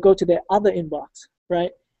 it'll go to their other inbox,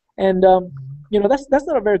 right? And that's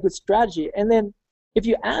not a very good strategy. And then if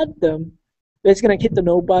you add them, it's going to hit the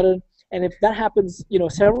no button. And if that happens,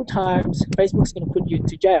 several times, Facebook's going to put you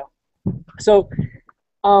into jail. So,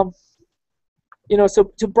 so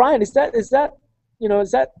Brian, is that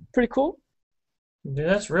pretty cool? Yeah,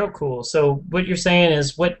 that's real cool. So what you're saying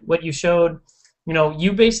is what you showed,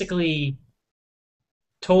 you basically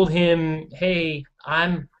told him, hey,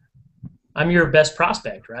 I'm your best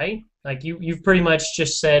prospect, right? Like you've pretty much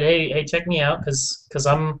just said, hey, check me out, because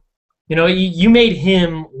I'm, you made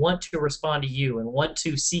him want to respond to you and want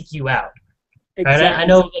to seek you out. Exactly. Right? I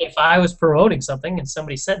know that if I was promoting something and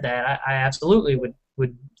somebody said that, I absolutely would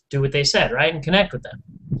do what they said, right, and connect with them.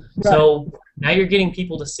 Right. So now you're getting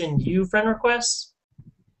people to send you friend requests.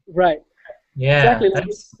 Right. Yeah. Exactly.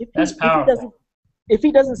 That's powerful. If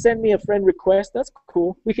he doesn't send me a friend request, that's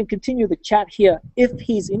cool. We can continue the chat here if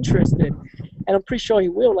he's interested, and I'm pretty sure he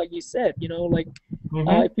will. Like you said,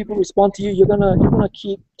 if people respond to you, you're gonna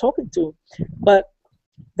keep talking to them. But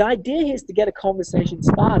the idea here is to get a conversation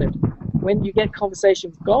started. When you get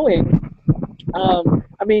conversations going,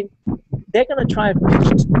 I mean, they're gonna try and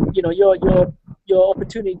pitch, your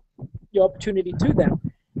opportunity to them.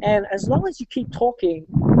 And as long as you keep talking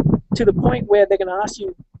to the point where they're gonna ask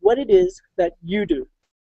you what it is that you do,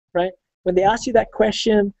 right? When they ask you that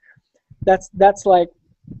question, that's like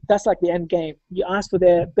the end game. You ask for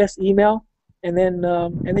their best email, and then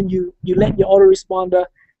you let your autoresponder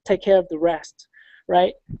take care of the rest,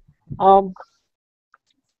 right?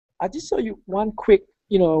 I just show you one quick,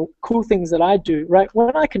 cool things that I do, right?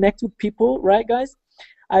 When I connect with people, right, guys,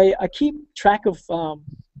 I keep track of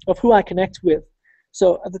who I connect with.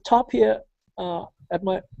 So at the top here, on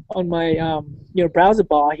my browser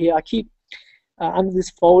bar here, I keep under this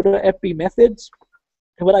folder FB methods,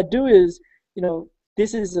 and what I do is,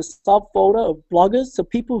 this is a subfolder of bloggers, so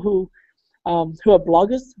people who are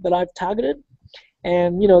bloggers that I've targeted,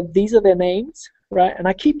 and these are their names, right? And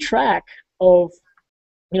I keep track of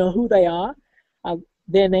who they are,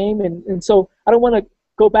 their name, and so I don't want to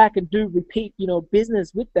go back and do repeat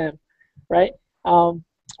business with them, right?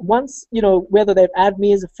 Once whether they've added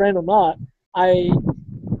me as a friend or not, I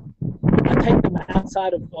take them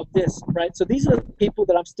outside of this, right? So these are the people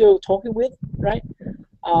that I'm still talking with, right?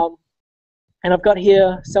 And I've got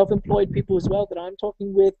here self-employed people as well that I'm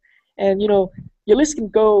talking with, and your list can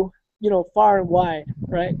go far and wide,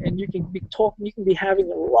 right? And you can be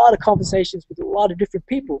having a lot of conversations with a lot of different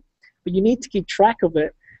people, but you need to keep track of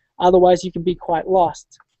it, otherwise you can be quite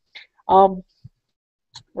lost.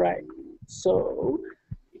 Right. So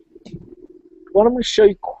what I'm going to show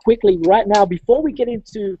you quickly right now, before we get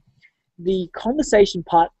into the conversation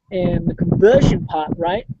part and the conversion part,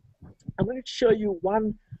 right? I'm going to show you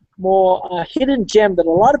one more hidden gem that a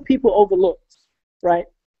lot of people overlook, right?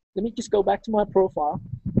 Let me just go back to my profile.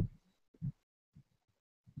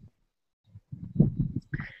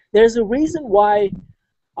 There's a reason why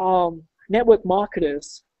network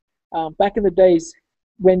marketers, back in the days,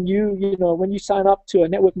 when you sign up to a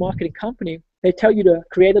network marketing company, they tell you to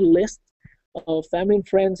create a list of family and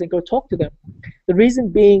friends and go talk to them. The reason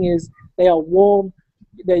being is they are warm.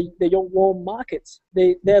 They're your warm markets.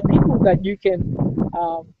 They're people that you can.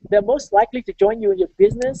 They're most likely to join you in your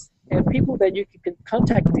business, and people that you can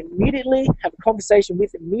contact immediately, have a conversation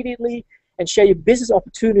with immediately, and share your business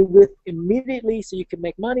opportunity with immediately, so you can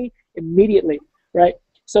make money immediately, right?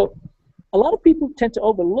 So a lot of people tend to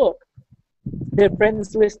overlook their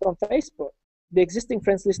friends list on Facebook, the existing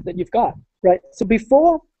friends list that you've got, right? So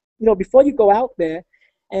before you go out there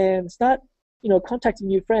and start contacting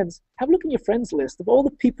new friends, have a look in your friends list of all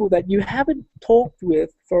the people that you haven't talked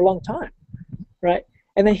with for a long time, right?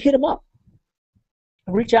 And then hit them up,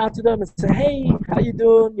 reach out to them and say, hey, how you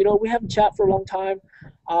doing? We haven't chat for a long time.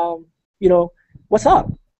 What's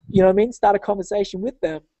up? You know what I mean? Start a conversation with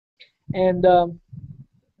them, and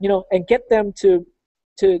and get them to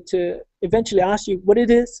eventually ask you what is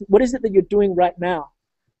it that you're doing right now,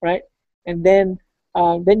 right? And then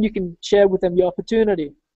you can share with them your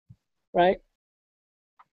opportunity, right?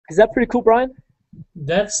 Is that pretty cool, Brian?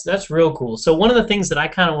 That's real cool. So one of the things that I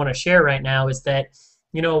kind of want to share right now is that,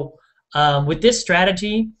 with this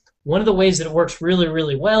strategy, one of the ways that it works really,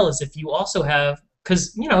 really well is if you also have,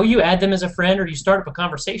 because, you add them as a friend or you start up a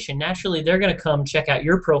conversation, naturally they're going to come check out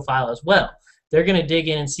your profile as well. They're going to dig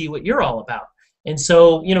in and see what you're all about. And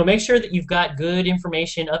so, make sure that you've got good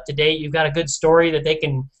information up to date. You've got a good story that they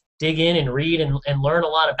can dig in and read and learn a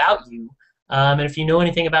lot about you. And if you know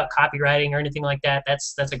anything about copywriting or anything like that,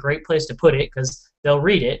 that's a great place to put it because they'll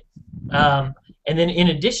read it. And then in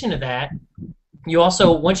addition to that, you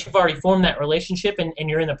also, once you've already formed that relationship and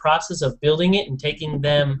you're in the process of building it and taking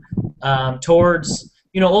them towards,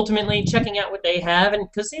 ultimately checking out what they have, and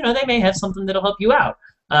because, they may have something that'll help you out.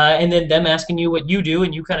 And then them asking you what you do,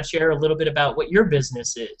 and you kind of share a little bit about what your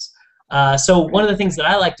business is. So one of the things that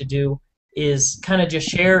I like to do is kind of just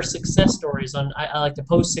share success stories. I like to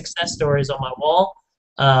post success stories on my wall.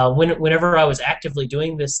 Whenever I was actively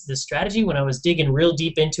doing this strategy, when I was digging real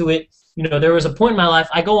deep into it, there was a point in my life,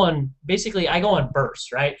 I go on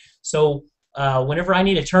bursts, right? So whenever I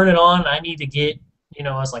need to turn it on, I need to get, I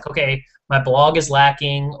was like, okay, my blog is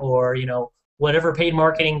lacking, or, whatever paid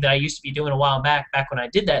marketing that I used to be doing a while back when I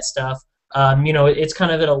did that stuff, it's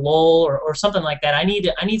kind of at a lull or something like that. I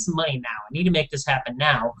need some money now. I need to make this happen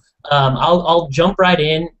now. I'll jump right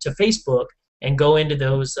in to Facebook and go into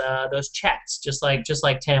those chats, just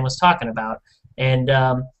like Tam was talking about, and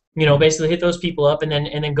basically hit those people up, and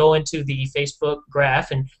then go into the Facebook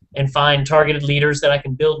graph and find targeted leaders that I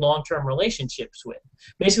can build long-term relationships with.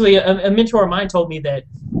 Basically, a mentor of mine told me that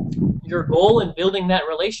your goal in building that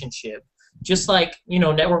relationship, just like,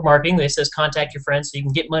 network marketing, they says contact your friends so you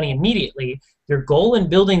can get money immediately. Your goal in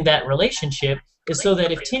building that relationship is so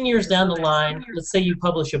that if 10 years down the line, let's say you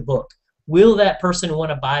publish a book, will that person want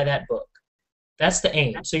to buy that book? That's the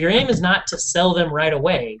aim. So your aim is not to sell them right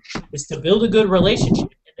away. It's to build a good relationship.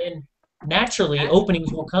 And then naturally,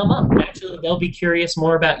 openings will come up. Naturally, they'll be curious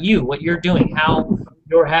more about you, what you're doing, how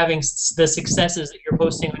you're having the successes that you're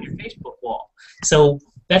posting on your Facebook wall. So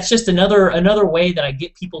that's just another way that I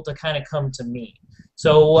get people to kind of come to me.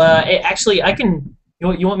 So actually, I can.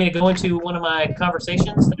 You want me to go into one of my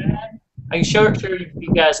conversations that I had? I can show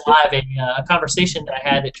you guys live a conversation that I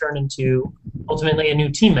had that turned into ultimately a new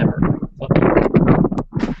team member. Okay.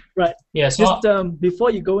 Right. Yeah. So just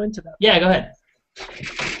before you go into that. Yeah, go ahead.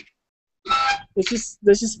 Let's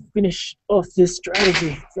just finish off this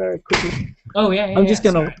strategy very quickly. Oh yeah. I'm just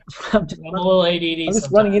a little ADD. I'm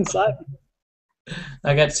just running inside.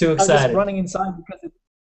 I got too excited. I'm just running inside because it's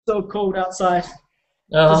so cold outside.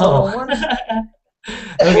 Oh.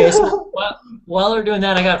 Okay, so while we're doing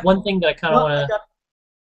that, I got one thing that I kind of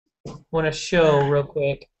want to show real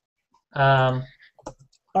quick. All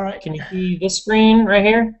right. Can you see this screen right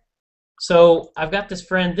here? So I've got this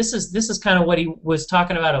friend. This is kind of what he was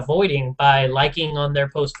talking about avoiding by liking on their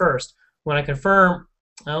post first. When I confirm,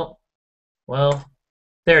 oh, well,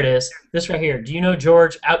 there it is. This right here. Do you know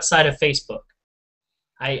George outside of Facebook?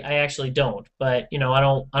 I actually don't, but I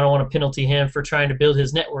don't want to penalty him for trying to build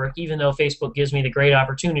his network, even though Facebook gives me the great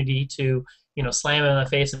opportunity to slam him in the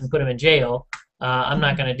face and put him in jail. I'm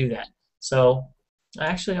not going to do that. So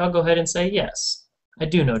actually, I'll go ahead and say yes. I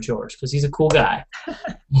do know George because he's a cool guy.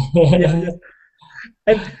 Yeah.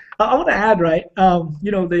 And I want to add, right?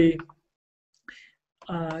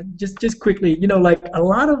 Just quickly, like a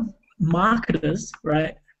lot of marketers,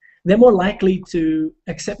 right? They're more likely to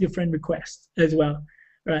accept your friend request as well.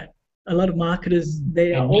 Right. A lot of marketers,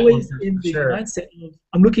 they are always in the mindset of,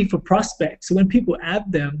 I'm looking for prospects. So when people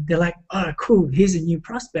add them, they're like, oh, cool, here's a new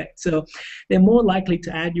prospect. So they're more likely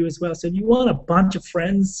to add you as well. So if you want a bunch of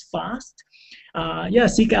friends fast,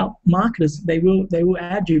 seek out marketers. They will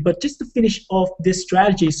add you. But just to finish off this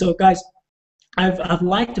strategy, so guys, I've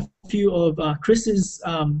liked a few of Chris's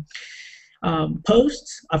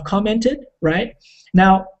posts. I've commented, right?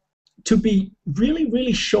 Now, to be really,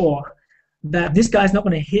 really sure that this guy's not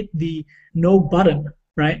going to hit the no button,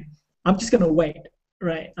 right? I'm just going to wait,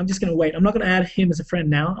 right? I'm just going to wait. I'm not going to add him as a friend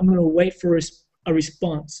now. I'm going to wait for a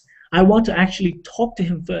response. I want to actually talk to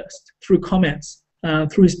him first through comments,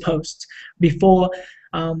 through his posts before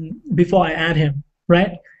I add him,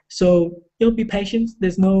 right? So be patient.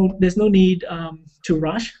 There's no need to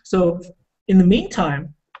rush. So in the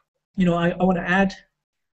meantime, I want to add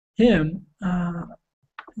him.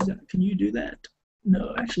 Can you do that?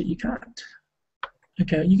 No, actually you can't.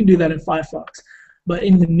 Okay, you can do that in Firefox. But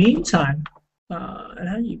in the meantime, and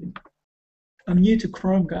how you even? I'm new to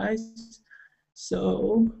Chrome, guys.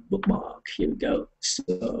 So bookmark. Here we go.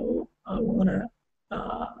 So I wanna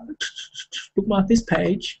bookmark this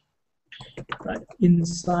page right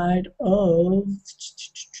inside of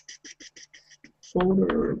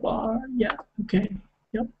folder bar. Yeah. Okay.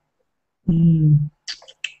 Yep.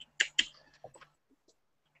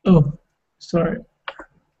 Oh, sorry.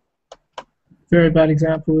 Very bad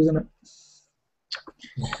example, isn't it?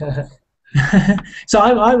 So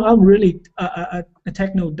I'm really a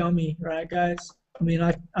techno dummy, right, guys? I mean,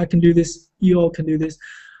 I can do this. You all can do this.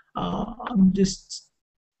 I'm just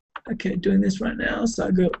doing this right now. So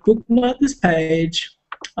I go bookmark this page.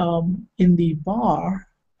 In the bar,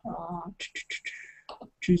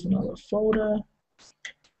 choose another folder.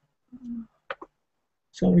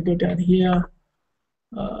 So I'm gonna go down here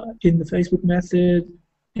in the Facebook method,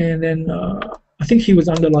 and then I think he was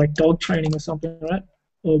under like dog training or something, right?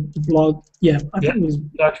 Or blog. Yeah, I think it was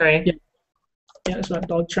dog training. Yeah, that's right,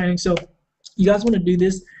 dog training. So you guys want to do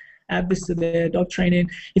this, add this to their dog training.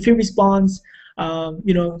 If he responds,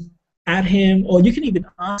 add him, or you can even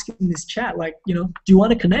ask him in this chat, like, do you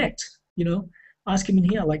want to connect? Ask him in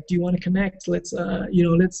here, like, do you want to connect? Let's, I'm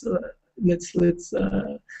going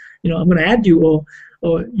to add you,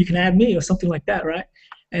 or you can add me, or something like that, right?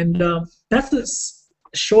 And that's a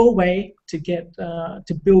sure way to get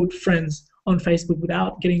to build friends on Facebook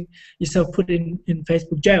without getting yourself put in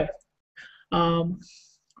Facebook jail.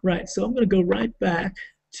 Right, so I'm going to go right back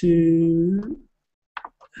to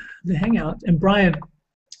the Hangout. And Brian,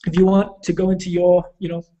 if you want to go into your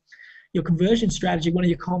conversion strategy, one of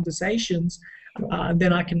your conversations,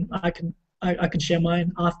 then I can share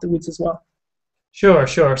mine afterwards as well.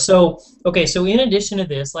 Sure. So, okay, so in addition to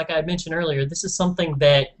this, like I mentioned earlier, this is something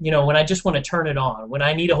that, when I just want to turn it on, when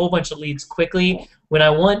I need a whole bunch of leads quickly, when I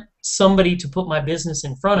want somebody to put my business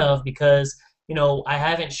in front of because, I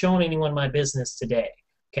haven't shown anyone my business today.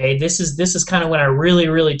 Okay, this is kind of when I really,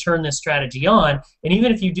 really turn this strategy on. And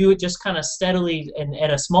even if you do it just kind of steadily and at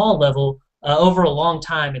a small level, over a long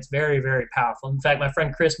time, it's very, very powerful. In fact, my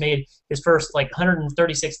friend Chris made his first like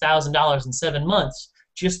 $136,000 in 7 months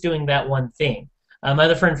just doing that one thing. My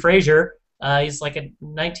other friend Frazier, he's like a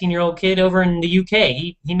 19-year-old kid over in the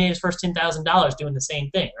UK. He made his first $10,000 doing the same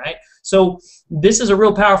thing, right? So this is a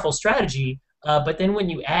real powerful strategy, but then when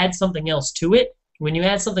you add something else to it,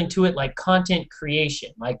 like content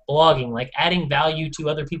creation, like blogging, like adding value to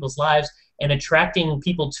other people's lives and attracting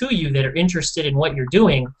people to you that are interested in what you're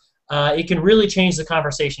doing, it can really change the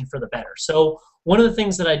conversation for the better. So one of the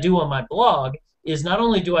things that I do on my blog is not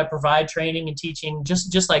only do I provide training and teaching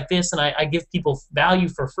just like this, and I give people value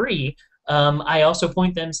for free, I also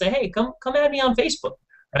point them and say, hey, come add me on Facebook,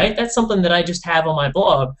 right? That's something that I just have on my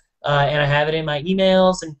blog, and I have it in my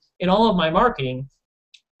emails and in all of my marketing.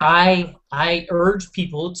 I urge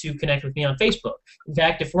people to connect with me on Facebook. In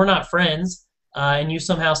fact, if we're not friends and you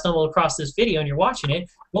somehow stumble across this video and you're watching it,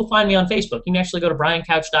 go find me on Facebook. You can actually go to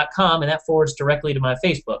briancouch.com, and that forwards directly to my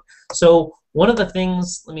Facebook. So one of the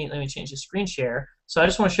things, let me change the screen share. So I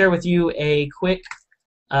just want to share with you a quick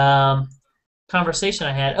conversation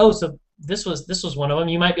I had. Oh, so this was one of them.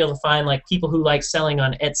 You might be able to find like people who like selling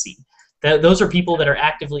on Etsy. Those are people that are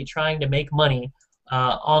actively trying to make money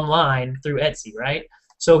online through Etsy, right?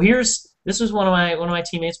 So this was one of my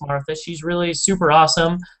teammates, Martha. She's really super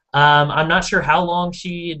awesome. I'm not sure how long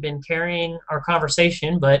she had been carrying our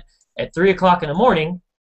conversation, but at 3 o'clock in the morning,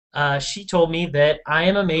 she told me that I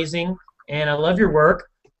am amazing and I love your work.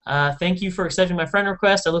 Thank you for accepting my friend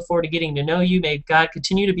request. I look forward to getting to know you. May God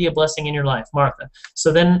continue to be a blessing in your life, Martha.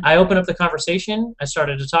 So then I opened up the conversation. I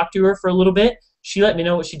started to talk to her for a little bit. She let me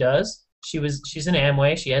know what she does. She's in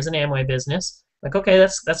Amway. She has an Amway business. Like, okay,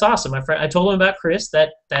 that's awesome. My friend, I told him about Chris,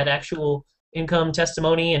 that actual income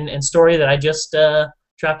testimony and story that I just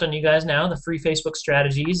dropped on you guys now. The free Facebook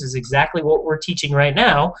strategies is exactly what we're teaching right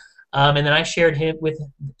now. And then I shared him with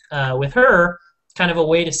her kind of a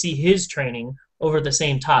way to see his training over the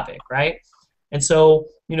same topic, right? And so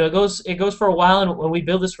it goes for a while, and when we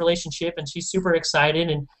build this relationship, and she's super excited,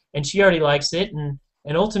 and she already likes it,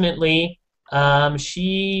 and ultimately.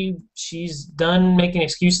 She's done making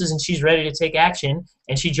excuses and she's ready to take action,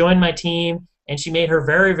 and she joined my team and she made her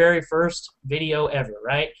very, very first video ever,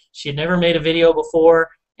 right? She had never made a video before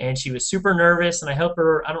and she was super nervous, and I helped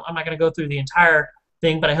her. I'm not going to go through the entire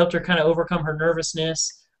thing, but I helped her kind of overcome her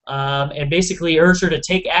nervousness and basically urged her to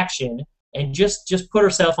take action and just put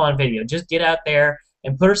herself on video. Just get out there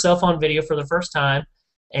and put herself on video for the first time.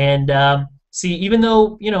 And see, even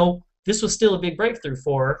though, you know, this was still a big breakthrough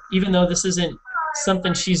for her, even though this isn't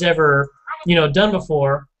something she's ever, you know, done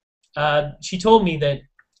before, she told me that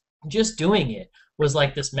just doing it was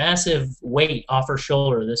like this massive weight off her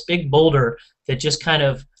shoulder, this big boulder that just kind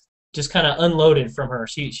of unloaded from her.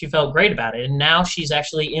 She felt great about it, and now she's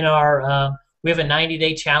actually in our we have a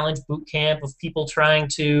 90-day challenge boot camp of people trying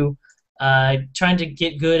to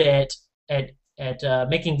get good at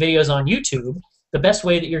making videos on YouTube. The best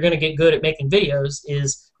way that you're going to get good at making videos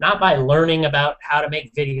is not by learning about how to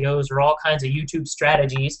make videos or all kinds of YouTube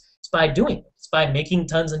strategies. It's by doing it. It's by making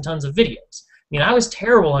tons and tons of videos. I mean, I was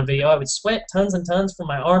terrible on video. I would sweat tons and tons from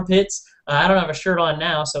my armpits. I don't have a shirt on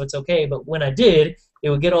now, so it's okay. But when I did, it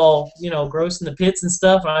would get all, you know, gross in the pits and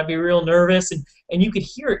stuff, and I'd be real nervous. And you could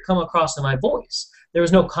hear it come across in my voice. There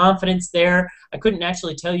was no confidence there. I couldn't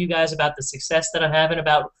actually tell you guys about the success that I'm having,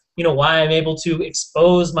 about, you know, why I'm able to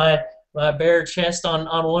expose my bare chest on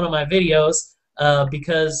one of my videos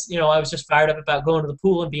because, you know, I was just fired up about going to the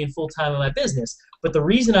pool and being full-time in my business. But the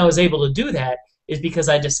reason I was able to do that is because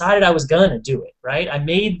I decided I was going to do it, right? I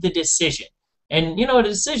made the decision. And, you know, a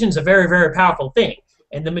decision is a very, very powerful thing.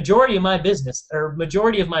 And the majority of my business, or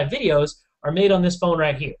majority of my videos, are made on this phone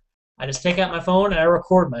right here. I just take out my phone and I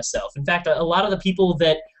record myself. In fact, a lot of the people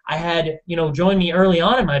that I had, you know, join me early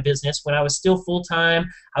on in my business, when I was still full-time,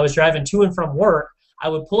 I was driving to and from work, I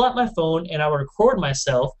would pull out my phone and I would record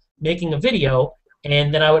myself making a video,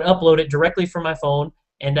 and then I would upload it directly from my phone,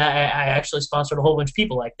 and I actually sponsored a whole bunch of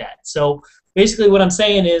people like that. So basically what I'm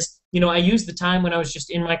saying is, you know, I used the time when I was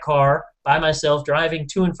just in my car by myself driving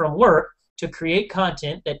to and from work to create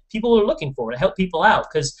content that people are looking for, to help people out,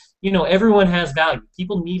 because, you know, everyone has value.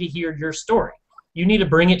 People need to hear your story. You need to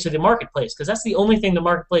bring it to the marketplace, because that's the only thing the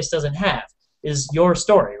marketplace doesn't have, is your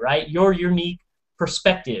story, right? Your unique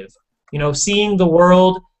perspective. You know, seeing the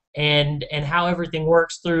world and how everything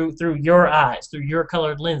works through your eyes, through your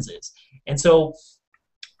colored lenses. And so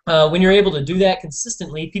when you're able to do that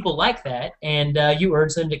consistently, people like that, and you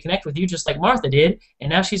urge them to connect with you just like Martha did. And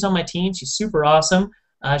now she's on my team. She's super awesome.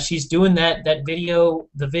 She's doing that video.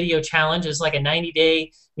 The video challenge is like a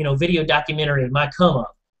 90-day, you know, video documentary. My come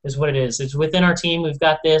up is what it is. It's within our team. We've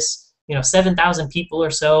got this, you know, 7,000 people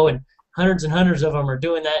or so, and hundreds and hundreds of them are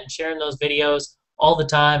doing that and sharing those videos all the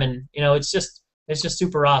time. And, you know, it's just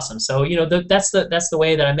super awesome. So, you know, that's the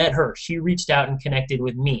way that I met her. She reached out and connected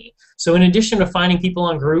with me. So in addition to finding people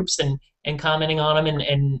on groups and commenting on them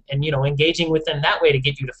and you know, engaging with them that way to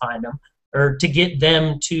get you to find them, or to get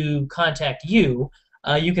them to contact you,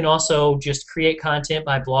 you can also just create content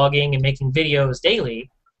by blogging and making videos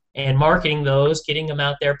daily and marketing those, getting them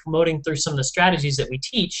out there, promoting through some of the strategies that we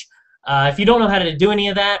teach. If you don't know how to do any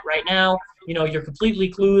of that right now, you know, you're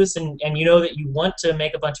completely clueless, and you know that you want to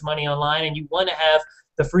make a bunch of money online and you want to have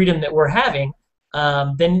the freedom that we're having,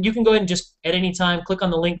 then you can go ahead and just at any time click on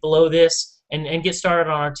the link below this and get started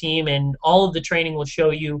on our team, and all of the training will show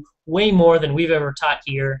you way more than we've ever taught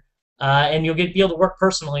here, and you'll be able to work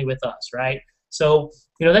personally with us, right? So,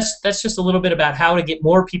 you know, that's just a little bit about how to get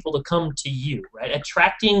more people to come to you, right?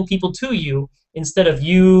 Attracting people to you instead of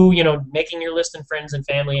you, you know, making your list of friends and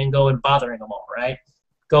family and go and bothering them all, right?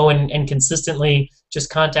 Go and consistently just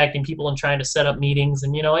contacting people and trying to set up meetings.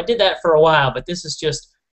 And, you know, I did that for a while, but this is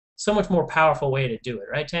just so much more powerful way to do it,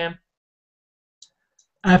 right, Tam?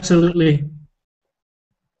 Absolutely.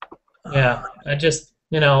 Yeah, I just,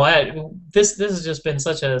 you know, this has just been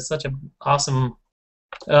such a awesome,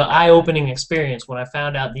 eye-opening experience when I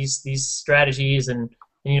found out these strategies and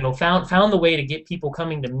you know, found the way to get people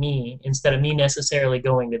coming to me instead of me necessarily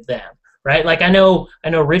going to them. Right, like I know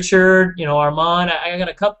Richard, you know, Armand. I got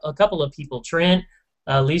a couple of people, Trent,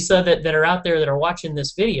 Lisa, that are out there that are watching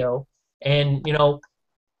this video, and you know,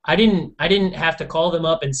 I didn't have to call them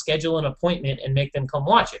up and schedule an appointment and make them come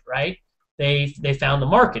watch it. Right, they found the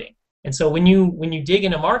marketing, and so when you dig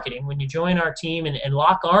into marketing, when you join our team and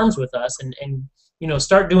lock arms with us and you know,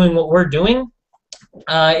 start doing what we're doing,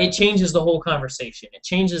 it changes the whole conversation. It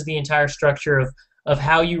changes the entire structure of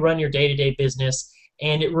how you run your day-to-day business.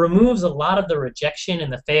 And it removes a lot of the rejection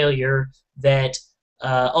and the failure that,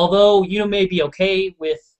 although you may be okay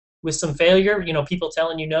with some failure, you know, people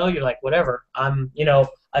telling you no, you're like, whatever. You know,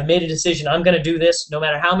 I've made a decision. I'm going to do this. No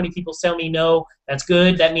matter how many people tell me no, that's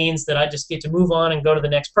good. That means that I just get to move on and go to the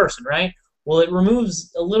next person, right? Well, it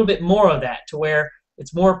removes a little bit more of that to where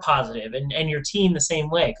it's more positive, and your team the same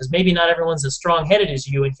way, because maybe not everyone's as strong-headed as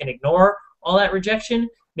you and can ignore all that rejection.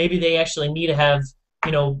 Maybe they actually need to have,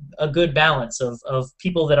 you know, a good balance of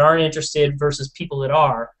people that aren't interested versus people that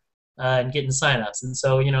are, and getting signups. And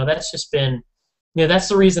so, you know, that's just been Yeah, that's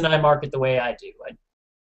the reason I market the way I do.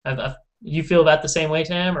 You feel about the same way,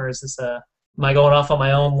 Tam, or is this am I going off on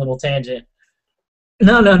my own little tangent?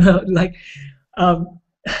 No, no, no. Like, um,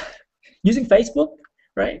 using Facebook,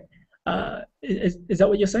 right? Is that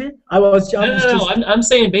what you're saying? I No, was no, no. just I'm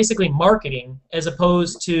saying basically marketing as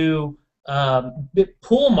opposed to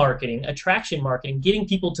pull marketing, attraction marketing, getting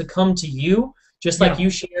people to come to you, just like yeah, you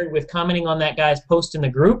shared with commenting on that guy's post in the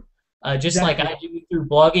group, just like exactly I do through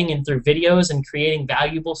blogging and through videos and creating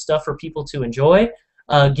valuable stuff for people to enjoy.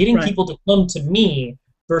 Getting right. people to come to me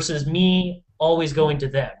versus me always going to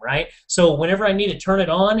them, right? So whenever I need to turn it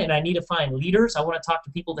on and I need to find leaders, I want to talk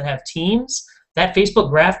to people that have teams. That Facebook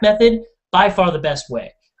graph method, by far the best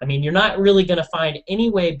way. I mean, you're not really going to find any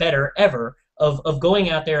way better ever of going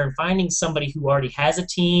out there and finding somebody who already has a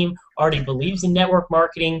team, already believes in network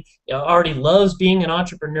marketing, already loves being an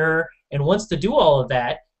entrepreneur, and wants to do all of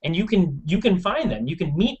that. And you can find them, you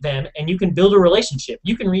can meet them, and you can build a relationship.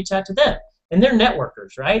 You can reach out to them, and they're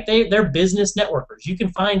networkers, right? They're business networkers. You can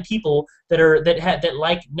find people that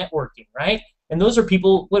like networking, right? And those are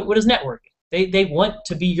people. What is networking? They want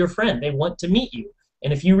to be your friend. They want to meet you.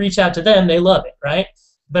 And if you reach out to them, they love it, right?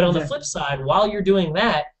 But on the Exactly. flip side, while you're doing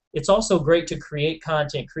that, it's also great to create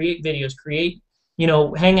content, create videos, create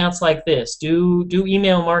hangouts like this. Do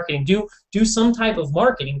email marketing. Do some type of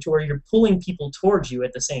marketing to where you're pulling people towards you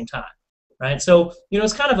at the same time, right? So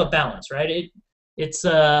it's kind of a balance, right?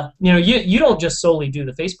 You don't just solely do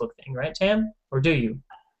the Facebook thing, right, Tam? Or do you?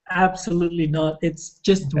 Absolutely not. It's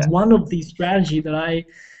just Okay. one of the strategy that I,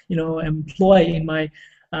 employ in my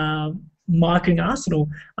marketing arsenal.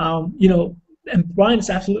 And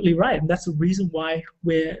Brian's absolutely right, and that's the reason why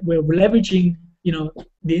we're leveraging,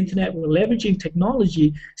 the internet. We're leveraging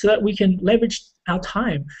technology so that we can leverage our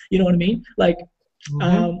time. You know what I mean? Like, Hmm.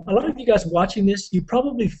 a lot of you guys watching this, you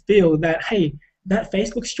probably feel that, hey, that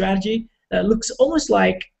Facebook strategy that looks almost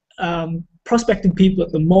like prospecting people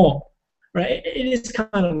at the mall, right? It is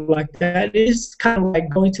kind of like that. It is kind of like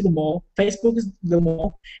going to the mall. Facebook is the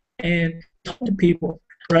mall, and talking to people,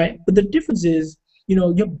 right? But the difference is,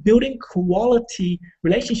 you're building quality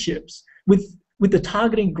relationships with the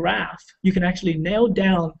targeting graph. You can actually nail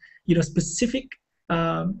down, specific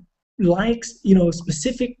um, likes,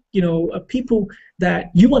 specific, people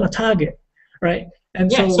that you want to target, right? And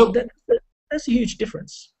Yeah. so So that's a huge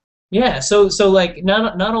difference. Yeah, so like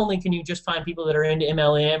not only can you just find people that are into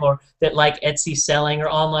MLM or that like Etsy selling or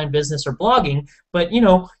online business or blogging, but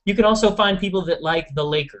you can also find people that like the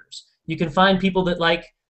Lakers. You can find people that like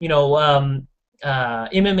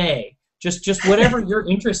MMA. Just whatever your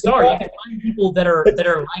interests are, you can find people that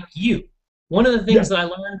are like you. One of the Yeah, things that I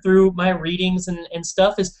learned through my readings and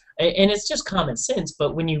stuff is, and it's just common sense,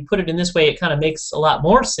 but when you put it in this way, it kind of makes a lot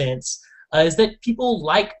more sense is that people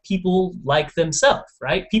like themselves,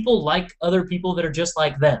 right? People like other people that are just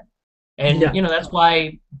like them. And yeah, that's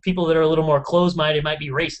why people that are a little more closed-minded might be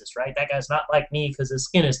racist, right? That guy's not like me because his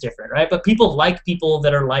skin is different, right? But people like people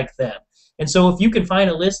that are like them. And so if you can find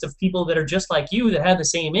a list of people that are just like you that have the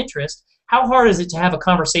same interest, how hard is it to have a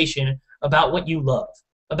conversation about what you love,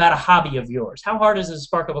 about a hobby of yours? How hard is it to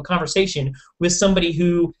spark up a conversation with somebody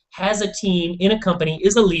who has a team in a company,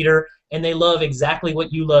 is a leader, and they love exactly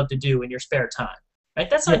what you love to do in your spare time? Right?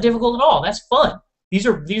 That's not yeah, difficult at all. That's fun. These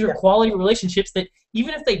are yeah, quality relationships that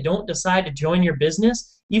even if they don't decide to join your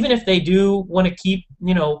business, even if they do want to keep,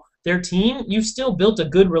 their team, you've still built a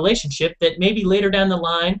good relationship that maybe later down the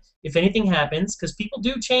line, if anything happens, because people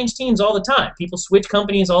do change teams all the time. People switch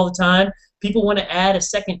companies all the time. People want to add a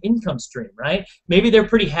second income stream, right? Maybe they're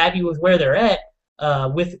pretty happy with where they're at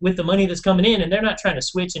with the money that's coming in, and they're not trying to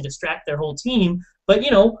switch and distract their whole team. But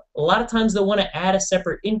a lot of times they'll want to add a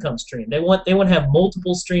separate income stream. They want to have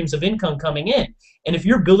multiple streams of income coming in. And if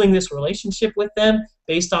you're building this relationship with them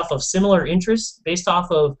based off of similar interests, based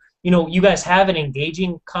off of you guys have an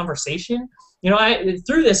engaging conversation.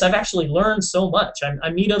 Through this I've actually learned so much.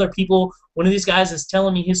 I meet other people. One of these guys is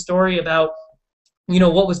telling me his story about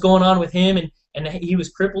what was going on with him, and he was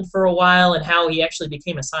crippled for a while, and how he actually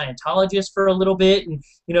became a Scientologist for a little bit. And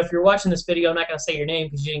if you're watching this video, I'm not going to say your name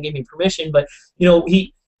because you didn't give me permission, but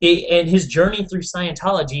he and his journey through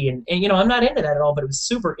Scientology, and I'm not into that at all, but it was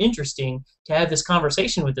super interesting to have this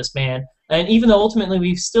conversation with this man. And even though ultimately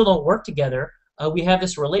we still don't work together, we have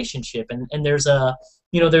this relationship, and there's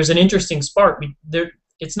an interesting spark.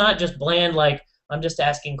 It's not just bland like I'm just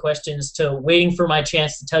asking questions to waiting for my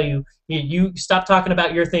chance to tell you stop talking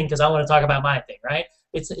about your thing because I want to talk about my thing, right?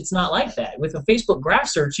 It's not like that. With a Facebook graph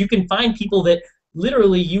search, you can find people that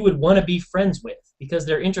literally you would want to be friends with because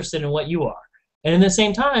they're interested in what you are. And in the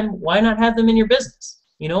same time, why not have them in your business?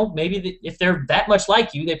 Maybe if they're that much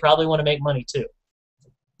like you, they probably want to make money too.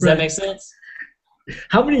 Does that right. make sense?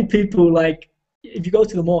 How many people, like, if you go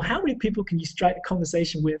to the mall, how many people can you strike a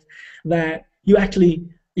conversation with that you actually,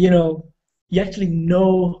 you know,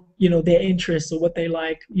 their interests or what they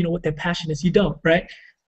like, what their passion is? You don't, right?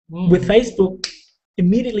 With Mm. Facebook,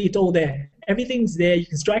 immediately it's all there. Everything's there. You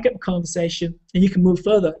can strike up a conversation and you can move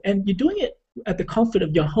further. And you're doing it at the comfort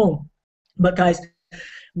of your home. But guys,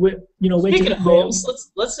 we're Speaking just of homes,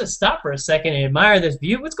 let's just stop for a second and admire this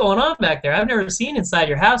view. What's going on back there? I've never seen inside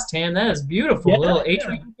your house, Tam. That is beautiful. yeah, A little yeah.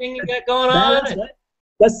 atrium thing you got going That's on. right.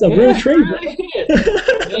 That's a real Yeah, tree, bro. right.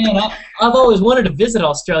 Man, I've always wanted to visit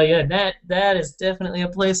Australia, and that is definitely a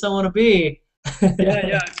place I want to be.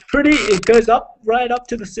 Yeah. It's pretty. It goes up right up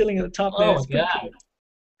to the ceiling at the top there. Oh It's my pretty God, cool.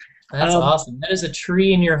 that's awesome. That is a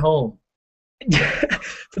tree in your home.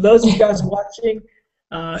 For those of you guys watching,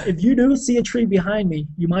 if you do see a tree behind me,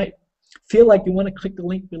 you might feel like you want to click the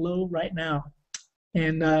link below right now.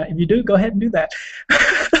 And if you do, go ahead and do that.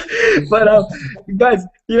 But guys,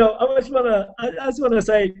 I just wanna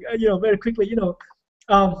say, very quickly,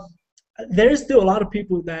 there is still a lot of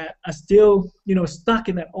people that are still, stuck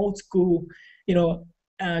in that old school,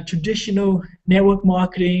 traditional network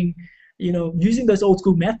marketing, using those old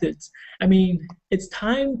school methods. I mean, it's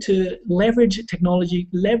time to leverage technology,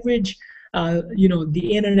 leverage, the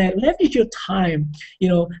internet, leverage your time,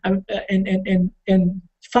 and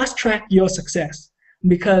fast track your success.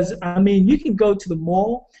 Because I mean, you can go to the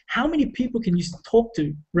mall. How many people can you talk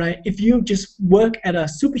to, right? If you just work at a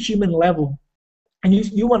superhuman level, and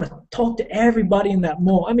you want to talk to everybody in that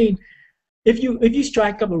mall. I mean, if you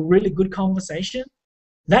strike up a really good conversation,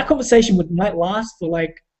 that conversation might last for,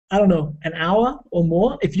 like, I don't know, an hour or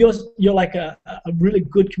more. If you're like a really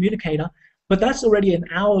good communicator, but that's already an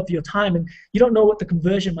hour of your time, and you don't know what the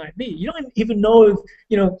conversion might be. You don't even know if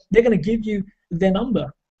they're going to give you their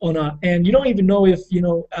number or not, and you don't even know if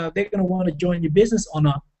they're going to want to join your business or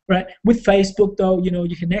not, right? With Facebook, though,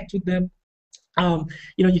 you connect with them.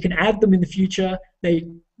 You can add them in the future. They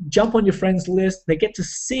jump on your friends list. They get to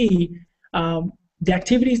see the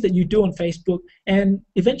activities that you do on Facebook, and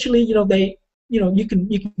eventually, you can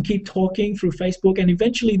keep talking through Facebook, and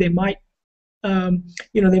eventually they might,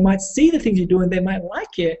 they might see the things you do, and they might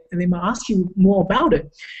like it, and they might ask you more about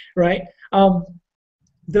it, right?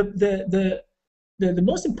 The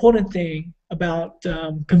most important thing about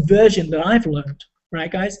conversion that I've learned,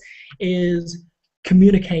 right, guys, is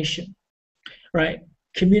communication, right?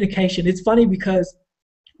 Communication. It's funny because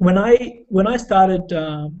when I started,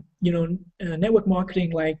 network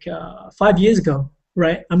marketing like 5 years ago,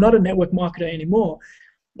 right? I'm not a network marketer anymore,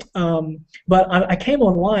 but I came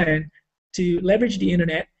online to leverage the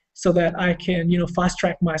internet so that I can, fast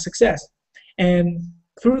track my success. And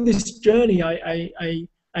through this journey, I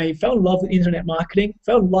fell in love with internet marketing,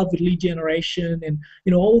 fell in love with lead generation, and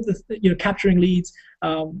all the capturing leads,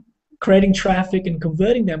 creating traffic and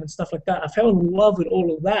converting them and stuff like that. I fell in love with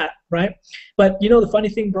all of that, right? But the funny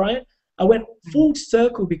thing, Brian, I went full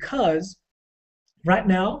circle because right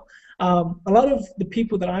now, a lot of the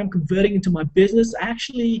people that I'm converting into my business are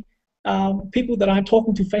actually people that I'm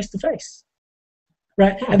talking to face to face,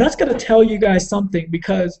 right? And that's going to tell you guys something,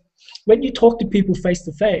 because when you talk to people face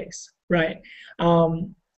to face, right,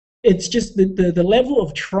 it's just the level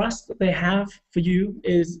of trust that they have for you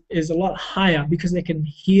is a lot higher, because they can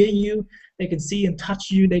hear you, they can see and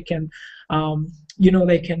touch you, they can,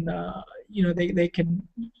 they can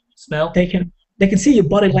Smell. They can see your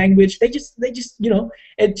body language. They just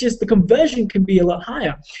it's just the conversion can be a lot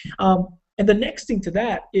higher. And the next thing to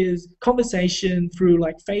that is conversation through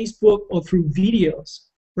like Facebook or through videos,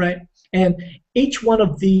 right? And each one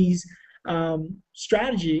of these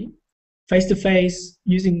strategy, face-to-face,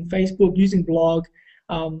 using Facebook, using blog,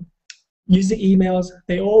 using emails,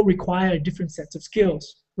 they all require different sets of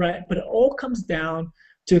skills, right? But it all comes down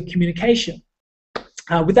to communication.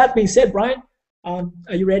 With that being said, Brian, are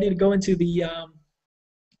you ready to go into the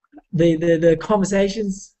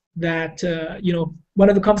conversations that one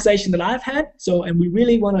of the conversations that I've had? So, and we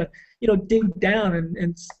really want to dig down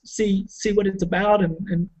and see what it's about,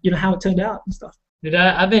 and how it turned out and stuff. Dude,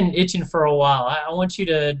 I've been itching for a while. I want you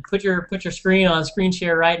to put your screen on screen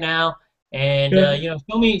share right now, and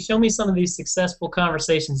show me some of these successful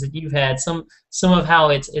conversations that you've had. Some of how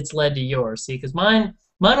it's led to yours. See, because mine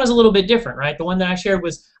was a little bit different, right? The one that I shared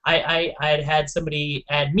was I had somebody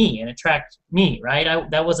add me and attract me, right?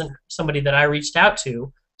 That wasn't somebody that I reached out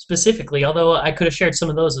to specifically, although I could have shared some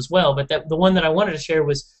of those as well. But the one that I wanted to share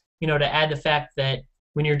was to add the fact that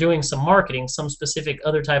when you're doing some marketing, some specific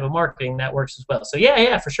other type of marketing, that works as well. So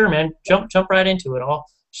yeah, for sure, man. Jump right into it. I'll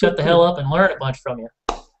shut the hell up and learn a bunch from you.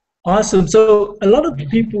 Awesome. So a lot of the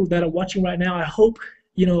people that are watching right now, I hope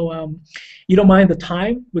you don't mind the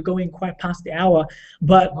time. We're going quite past the hour,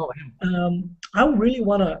 but Oh, I really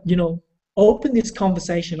want to, open this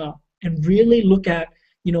conversation up and really look at,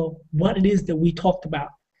 what it is that we talked about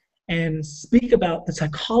and speak about the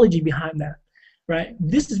psychology behind that, right?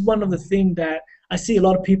 This is one of the things that I see a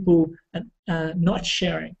lot of people not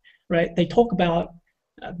sharing, right? They talk about,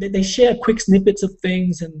 they share quick snippets of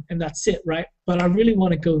things and that's it, right? But I really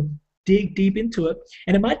want to go dig deep into it.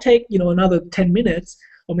 And it might take, another 10 minutes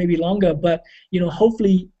or maybe longer, but,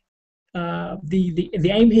 hopefully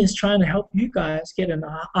the aim here is trying to help you guys get an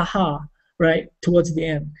aha, right, towards the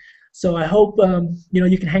end. So I hope,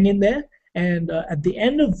 you can hang in there. And at the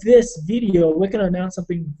end of this video, we're going to announce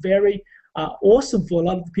something very awesome for a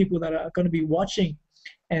lot of the people that are going to be watching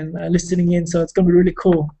and listening in. So it's going to be really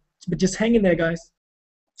cool. But just hang in there, guys.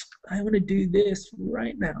 I'm going to do this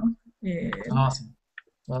right now. And awesome.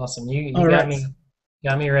 You all got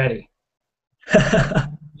right. me ready.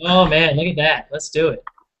 Oh man, look at that. Let's do it.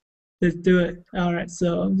 Let's do it. All right,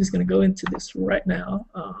 so I'm just going to go into this right now.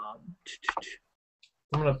 I'm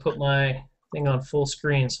going to put my thing on full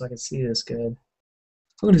screen so I can see this good.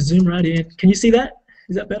 I'm going to zoom right in. Can you see that?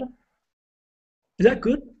 Is that better? Is that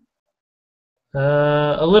good?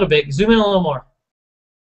 A little bit. Zoom in a little more.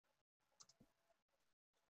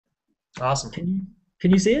 Awesome. Can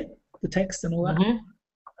you see it? The text and all that?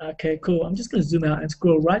 Mm-hmm. Okay, cool. I'm just going to zoom out and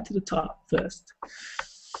scroll right to the top first.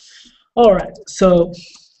 All right, so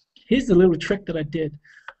here's the little trick that I did,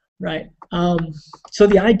 right? So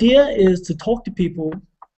the idea is to talk to people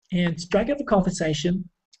and strike up a conversation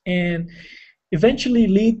and eventually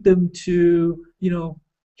lead them to,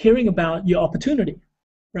 hearing about your opportunity,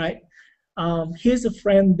 right? Here's a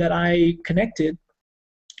friend that I connected,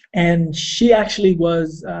 and she actually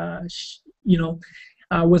was,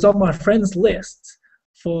 was on my friends list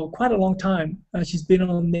for quite a long time. She's been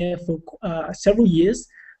on there for several years.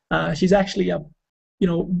 She's actually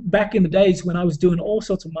back in the days when I was doing all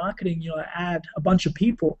sorts of marketing, I add a bunch of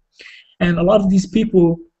people, and a lot of these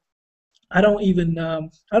people I don't even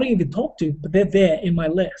talk to, but they're there in my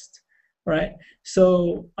list, right?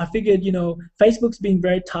 So I figured, Facebook's being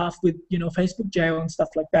very tough with, Facebook jail and stuff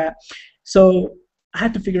like that. So I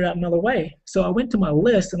had to figure out another way. So I went to my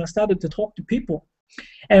list and I started to talk to people.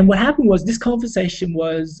 And what happened was this conversation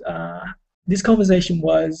was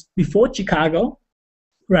before Chicago,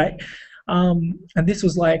 right? And this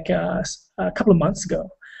was like a couple of months ago,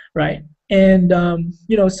 right? And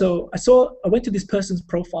so I went to this person's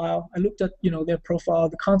profile. I looked at their profile,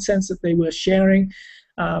 the contents that they were sharing.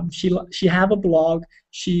 She have a blog.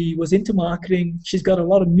 She was into marketing. She's got a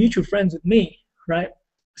lot of mutual friends with me, right?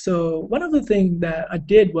 So one of the things that I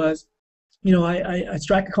did was, I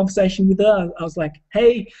struck a conversation with her. I was like,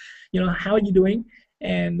 hey, how are you doing?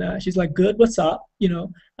 And she's like, good, what's up?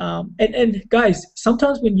 And guys,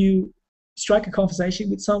 sometimes when you strike a conversation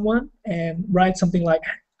with someone and write something like,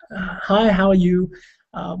 hi, how are you?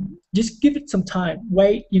 Just give it some time.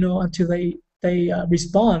 Wait, until they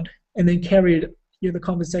respond, and then carry the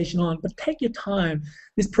conversation on. But take your time.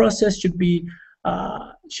 This process should be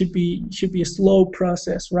a slow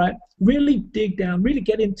process, right? Really dig down, really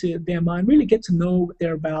get into their mind, really get to know what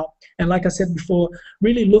they're about. And like I said before,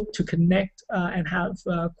 really look to connect and have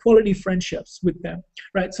quality friendships with them,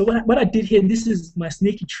 right? So what I did here, this is my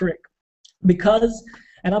sneaky trick,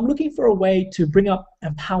 and I'm looking for a way to bring up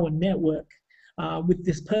Empower Network with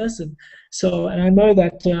this person. So, and I know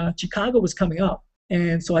that Chicago was coming up,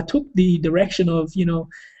 and so I took the direction of,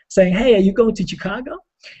 saying, hey, are you going to Chicago,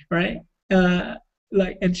 right?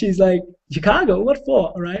 And she's like, Chicago, what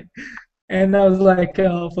for, right? And I was like,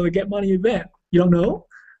 for the Get Money event. You don't know?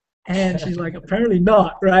 And she's like, apparently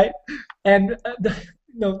not, right? And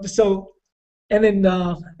and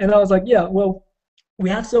I was like, yeah, well, we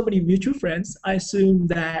have so many mutual friends. I assume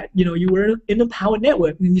that you were in Empower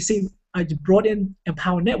Network, and you see, I brought in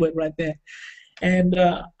Empower Network right there, and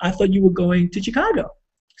I thought you were going to Chicago.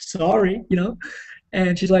 Sorry,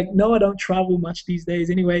 And she's like, no, I don't travel much these days.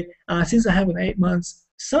 Anyway, since I have an 8-month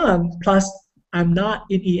son, plus I'm not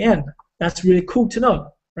in EN, that's really cool to know,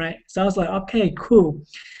 right? So I was like, okay, cool.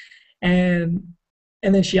 And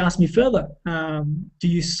then she asked me further, do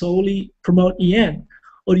you solely promote EN,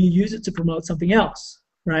 or do you use it to promote something else,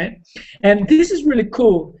 right? And this is really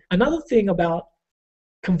cool. Another thing about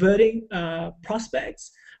converting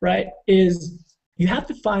prospects, right, is you have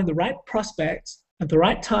to find the right prospects at the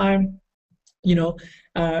right time,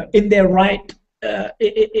 in their right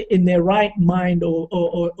mind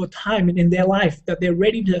or time in their life, that they're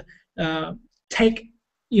ready to take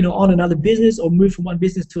on another business or move from one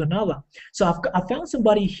business to another. So I found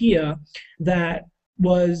somebody here that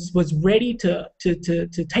was ready to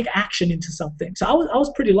take action into something. So I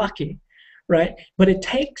was pretty lucky, right? But it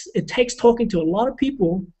takes talking to a lot of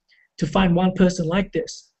people to find one person like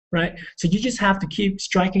this, right? So you just have to keep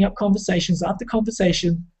striking up conversations after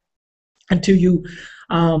conversation until you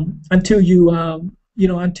until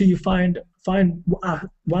you find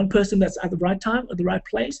one person that's at the right time at the right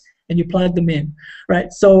place, and you plug them in,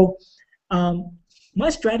 right? So my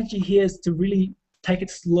strategy here is to really take it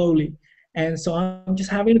slowly. And so I'm just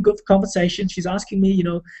having a good conversation. She's asking me,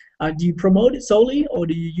 do you promote it solely or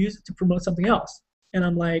do you use it to promote something else? And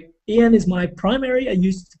I'm like, EN is my primary. I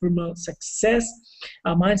use it to promote success,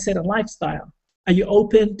 mindset, and lifestyle. Are you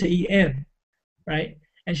open to EN, right?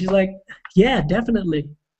 And she's like, yeah, definitely,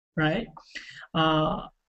 right?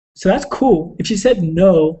 So that's cool. If she said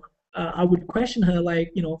no, I would question her,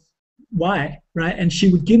 like, why, right? And she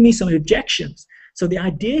would give me some objections. So the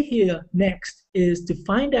idea here next is to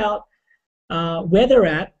find out where they're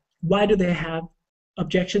at, why do they have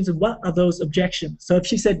objections, and what are those objections. So if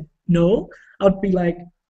she said no, I would be like,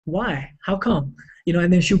 why? How come?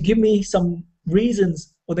 And then she'll give me some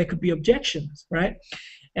reasons, or there could be objections, right?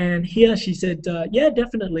 And here she said, yeah,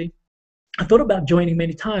 definitely. I thought about joining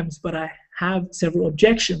many times, but I have several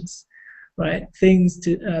objections, right? Things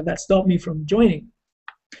that stop me from joining.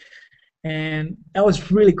 And that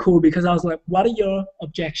was really cool because I was like, what are your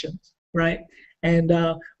objections, right? And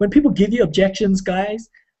when people give you objections, guys,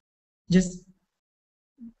 just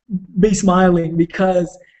be smiling,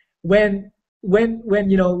 because when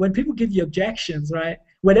people give you objections, right,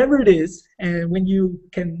 whatever it is, and when you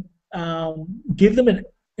can give them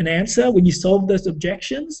an answer, when you solve those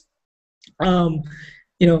objections,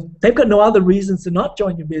 they've got no other reasons to not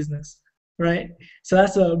join your business, right? So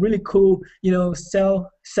that's a really cool, sales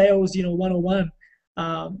 101.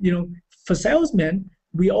 For salesmen,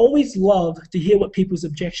 we always love to hear what people's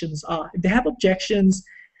objections are. If they have objections,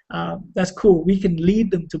 that's cool. We can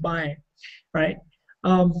lead them to buying, right?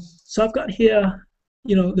 So I've got here,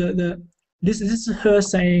 this is her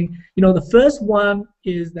saying, the first one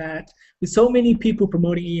is that with so many people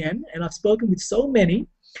promoting EN, and I've spoken with so many,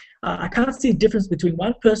 I can't see a difference between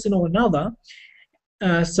one person or another.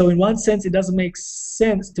 So in one sense, it doesn't make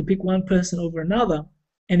sense to pick one person over another.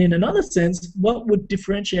 And in another sense, what would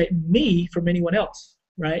differentiate me from anyone else,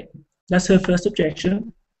 right? That's her first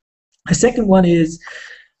objection. The second one is,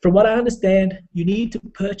 from what I understand, you need to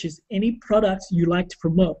purchase any products you like to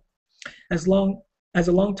promote. As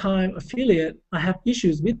a long-time affiliate, I have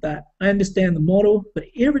issues with that. I understand the model, but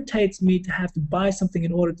it irritates me to have to buy something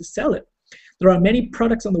in order to sell it. There are many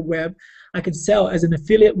products on the web I can sell as an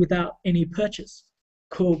affiliate without any purchase.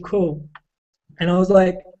 Cool. And I was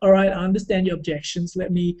like, all right, I understand your objections.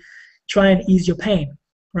 Let me try and ease your pain,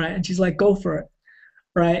 right? And she's like, go for it,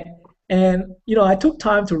 right? And, I took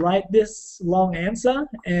time to write this long answer.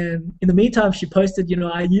 And in the meantime, she posted,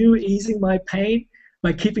 are you easing my pain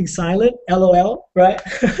by keeping silent? LOL, right?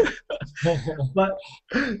 But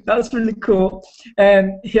that was really cool.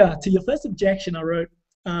 And yeah, to your first objection, I wrote,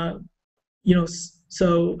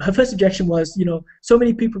 so her first objection was, so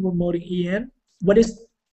many people promoting EN. What is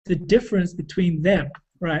the difference between them,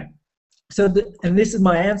 right? So, and this is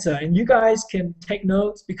my answer, and you guys can take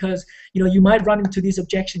notes because, you might run into these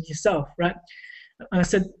objections yourself, right? I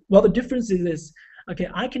said, well, the difference is this. Okay,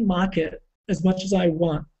 I can market as much as I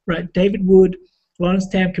want, right? David Wood, Lawrence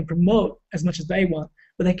Tam can promote as much as they want,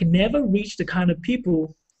 but they can never reach the kind of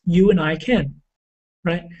people you and I can,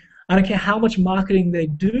 right? I don't care how much marketing they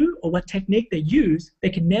do or what technique they use, they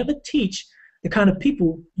can never teach the kind of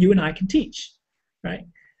people you and I can teach, right?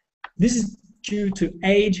 This is due to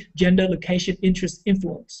age, gender, location, interest,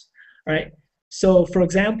 influence, right? So, for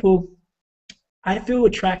example, I feel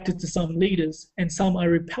attracted to some leaders and some I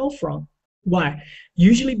repel from. Why?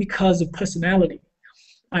 Usually because of personality.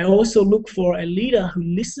 I also look for a leader who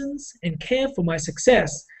listens and cares for my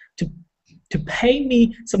success, to pay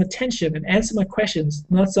me some attention and answer my questions,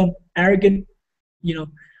 not some arrogant,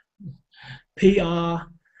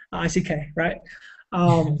 P-R-I-C-K, right?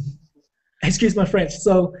 Excuse my French.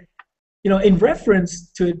 So, in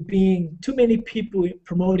reference to it being too many people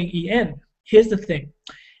promoting EN, here's the thing.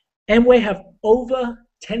 Amway have over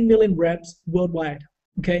 10 million reps worldwide,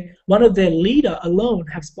 okay? One of their leader alone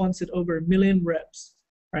have sponsored over 1 million reps,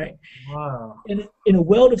 right? Wow. In a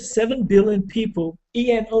world of 7 billion people,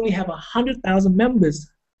 EN only have 100,000 members.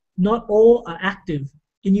 Not all are active.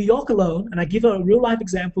 In New York alone, and I give her a real life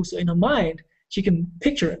example so in her mind, she can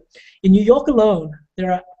picture it. In New York alone,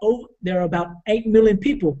 there are about 8 million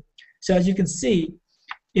people. So as you can see,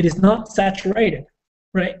 it is not saturated,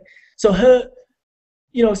 right? So her,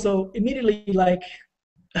 so immediately, like,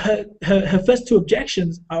 her first two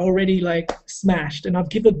objections are already like smashed, and I've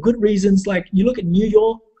given good reasons. Like you look at New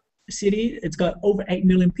York City, it's got over 8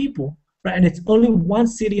 million people, right? And it's only one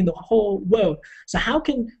city in the whole world. So how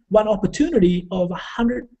can one opportunity of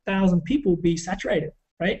 100,000 people be saturated,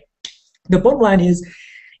 right? The bottom line is,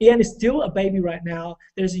 Ian is still a baby right now.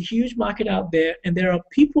 There's a huge market out there, and there are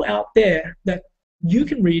people out there that you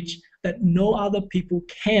can reach that no other people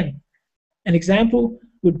can. An example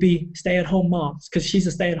would be stay-at-home moms, because she's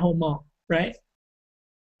a stay-at-home mom, right?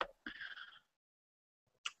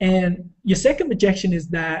 And your second objection is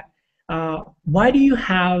that why do you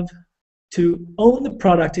have to own the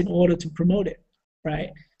product in order to promote it, right?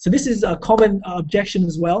 So this is a common objection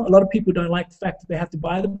as well. A lot of people don't like the fact that they have to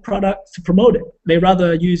buy the product to promote it. They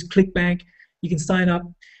rather use ClickBank. You can sign up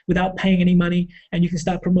without paying any money, and you can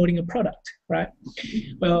start promoting a product, right?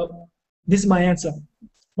 Well, this is my answer.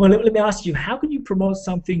 Well, let me ask you, how can you promote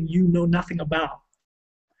something you know nothing about?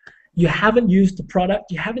 You haven't used the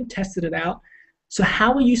product, you haven't tested it out, so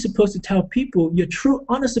how are you supposed to tell people your true,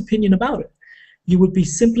 honest opinion about it? You would be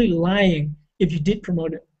simply lying if you did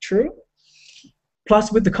promote it, true?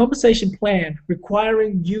 Plus, with the compensation plan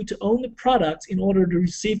requiring you to own the product in order to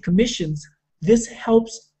receive commissions, this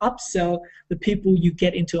helps upsell the people you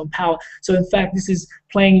get into empower. So in fact, this is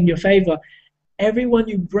playing in your favor. Everyone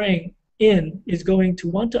you bring in is going to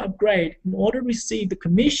want to upgrade in order to receive the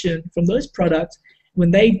commission from those products.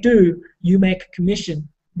 When they do, you make a commission.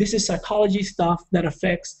 This is psychology stuff that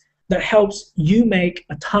helps you make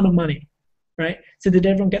a ton of money, right? So did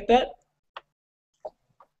everyone get that?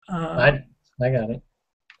 I got it.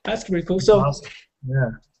 That's pretty cool. So awesome.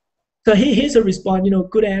 Yeah. So here's a response.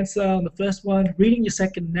 Good answer on the first one. Reading your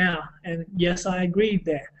second now, and yes, I agreed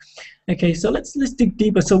there. Okay, so let's dig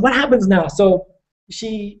deeper. So what happens now? So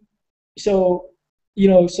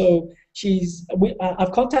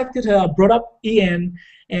I've contacted her, I brought up Ian,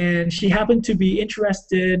 and she happened to be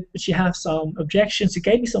interested, but she has some objections. She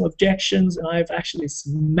gave me some objections, and I've actually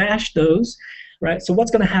smashed those, right? So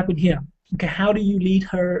what's going to happen here? Okay, how do you lead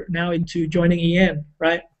her now into joining Ian,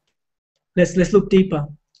 right? Let's look deeper.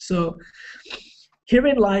 So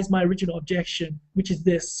herein lies my original objection, which is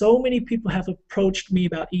this. So many people have approached me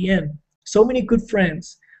about EN. So many good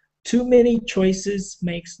friends. Too many choices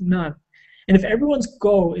makes none. And if everyone's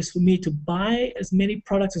goal is for me to buy as many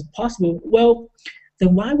products as possible, well,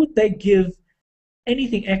 then why would they give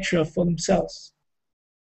anything extra for themselves,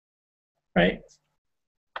 right?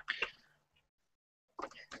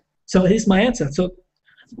 So here's my answer. So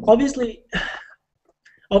obviously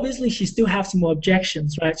she still has some more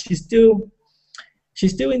objections, right? She's still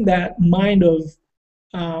in that mind of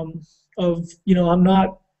I'm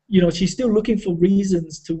not, she's still looking for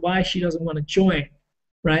reasons to why she doesn't want to join,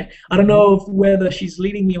 right? I don't know whether she's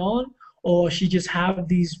leading me on or she just have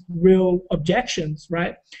these real objections,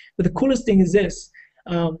 right? But the coolest thing is this: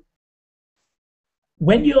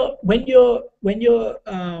 when you're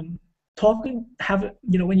talking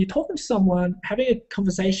to someone, having a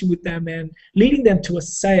conversation with them and leading them to a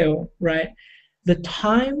sale, right? The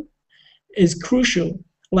time is crucial.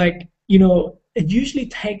 Like, it usually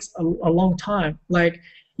takes a long time. Like,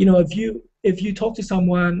 if you talk to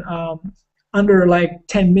someone under like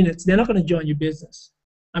 10 minutes, they're not going to join your business.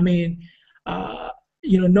 I mean, no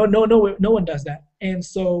one does that. And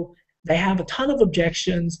so they have a ton of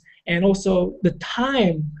objections, and also the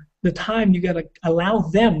time you got to allow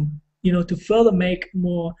them to further make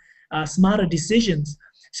more smarter decisions.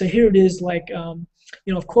 So here it is, like,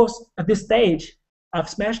 of course, at this stage, I've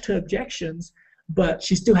smashed her objections, but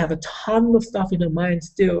she still has a ton of stuff in her mind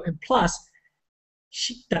still. And plus,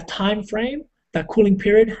 that time frame, that cooling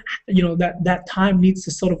period, that time needs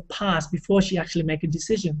to sort of pass before she actually make a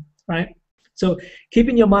decision, right? So keep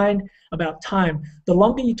in your mind about time. The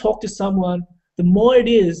longer you talk to someone, the more it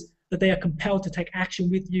is that they are compelled to take action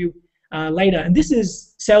with you later. And this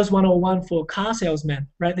is sales 101 for car salesmen,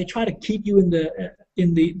 right? They try to keep you in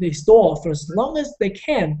the store for as long as they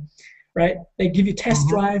can, right? They give you test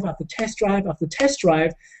drive after test drive after test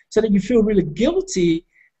drive, so that you feel really guilty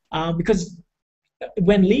because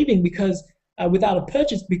when leaving, because without a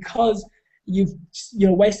purchase, because you've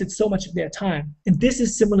wasted so much of their time. And this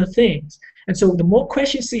is similar things. And so the more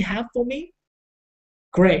questions you have for me,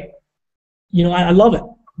 great. I love it,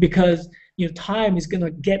 because time is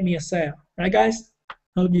gonna get me a sale, right, guys? I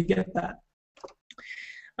hope you get that.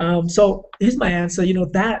 So here's my answer.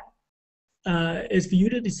 That is for you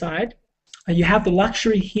to decide. You have the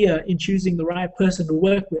luxury here in choosing the right person to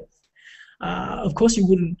work with. Of course, you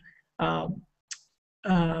wouldn't.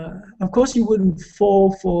 Of course, you wouldn't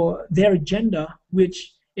fall for their agenda,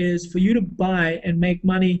 which is for you to buy and make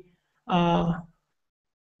money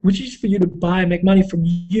which is for you to buy, make money from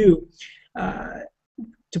you,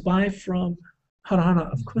 to buy from. Hold on.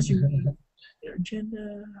 Of course, your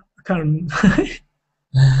agenda. I can't remember.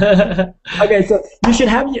 Okay, so you should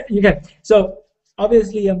have your. Okay, so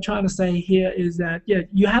obviously, I'm trying to say here is that yeah,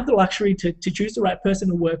 you have the luxury to choose the right person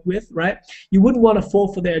to work with, right? You wouldn't want to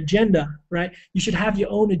fall for their agenda, right? You should have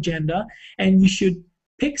your own agenda, and you should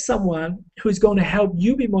pick someone who's going to help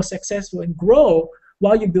you be more successful and grow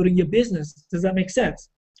while you're building your business. Does that make sense,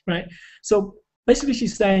 right? So basically,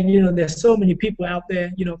 she's saying, you know, there's so many people out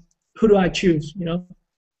there, you know, who do I choose, you know?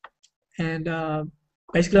 And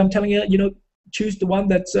basically, I'm telling you, you know, choose the one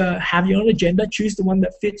that's have your own agenda. Choose the one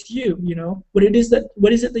that fits you. You know, what is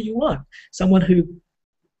it that you want? Someone who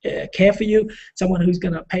care for you, someone who's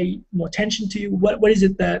gonna pay more attention to you. What is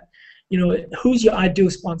it that, you know, who's your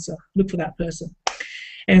ideal sponsor? Look for that person.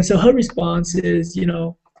 And so her response is, you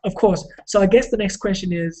know, of course. So I guess the next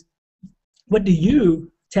question is, what do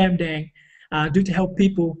you, Tam Dang, do to help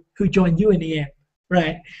people who join you in the end,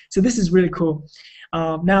 right? So this is really cool.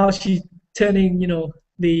 Now she's turning, you know,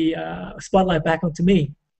 the spotlight back onto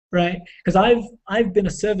me, right? Because I've been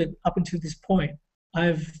a servant up until this point.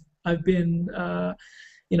 I've been,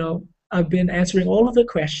 you know, I've been answering all of the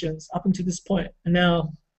questions up until this point, and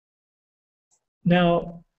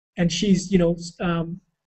now, and she's, you know,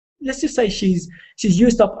 let's just say she's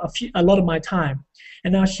used up a lot of my time,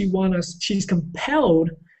 and now she's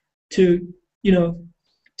compelled to, you know,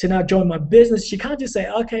 to now join my business. She can't just say,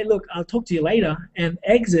 okay, look, I'll talk to you later and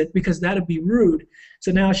exit, because that'd be rude.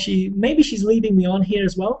 So now maybe she's leading me on here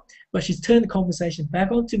as well, but she's turned the conversation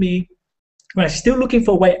back onto me. Right, she's still looking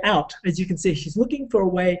for a way out. As you can see, she's looking for a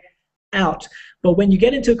way out. But when you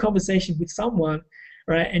get into a conversation with someone,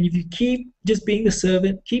 right, and if you keep just being the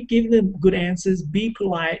servant, keep giving them good answers, be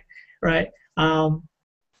polite, right,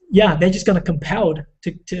 yeah, they're just going to compelled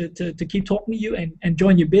to keep talking to you and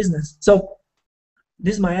join your business. So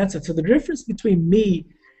this is my answer. So the difference between me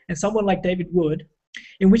and someone like David Wood,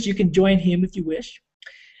 in which you can join him if you wish,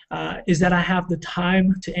 is that I have the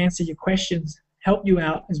time to answer your questions, help you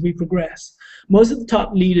out as we progress. Most of the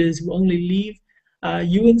top leaders who only leave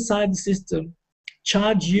you inside the system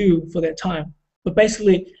charge you for their time. But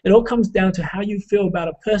basically, it all comes down to how you feel about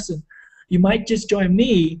a person. You might just join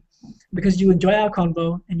me because you enjoy our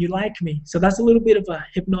convo and you like me. So that's a little bit of a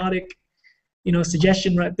hypnotic, you know,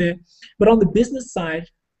 suggestion right there. But on the business side,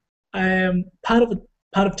 I am part of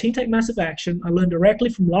Teen Tech Massive Action. I learned directly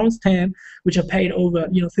from Lawrence Tan, which I paid over,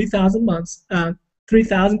 you know,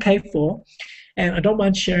 3,000K for, and I don't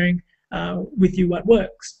mind sharing with you what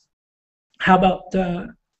works. How about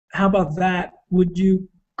that? Would you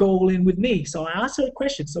go all in with me? So I asked her a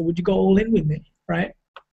question. So would you go all in with me, right?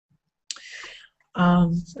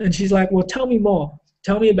 And she's like, well, tell me more.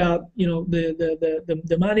 Tell me about, you know,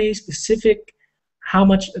 the money, specific, how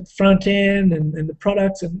much at the front end and the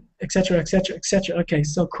products and et cetera, et cetera, et cetera. Okay,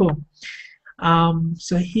 so cool.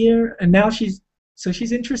 So here, and now she's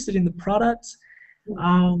interested in the products.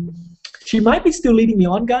 She might be still leading me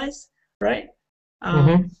on, guys, right?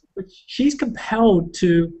 But she's compelled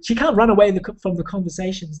to, she can't run away from the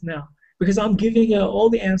conversations now, because I'm giving her all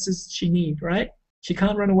the answers she needs, right? She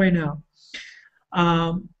can't run away now.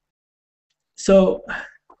 So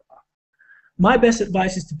my best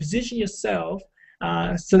advice is to position yourself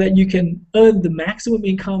so that you can earn the maximum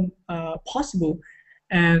income possible,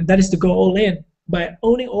 and that is to go all in. By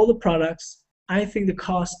owning all the products, I think the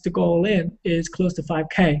cost to go all in is close to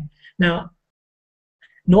 5K. Now,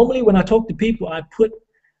 normally when I talk to people, I put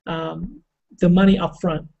the money up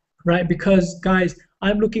front, right? Because, guys,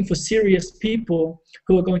 I'm looking for serious people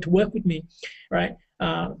who are going to work with me, right?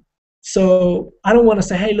 So I don't want to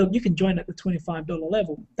say, hey, look, you can join at the $25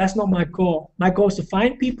 level. That's not my goal. My goal is to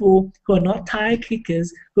find people who are not tire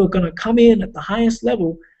kickers, who are going to come in at the highest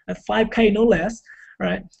level at 5K, no less,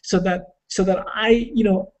 right? So that I, you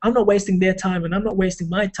know, I'm not wasting their time and I'm not wasting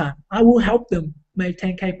my time. I will help them make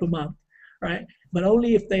 10K per month, right? But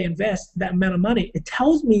only if they invest that amount of money. It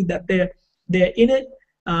tells me that they're in it,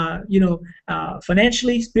 you know,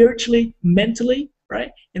 financially, spiritually, mentally, right?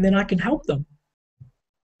 And then I can help them.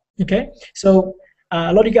 Okay, so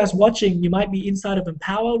a lot of you guys watching, you might be inside of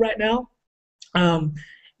Empower right now.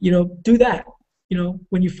 You know, do that. You know,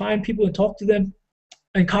 when you find people and talk to them,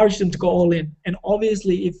 encourage them to go all in. And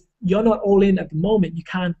obviously, if you're not all in at the moment, you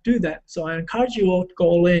can't do that. So I encourage you all to go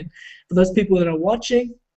all in. For those people that are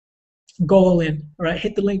watching, go all in. All right,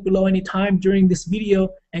 hit the link below any time during this video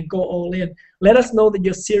and go all in. Let us know that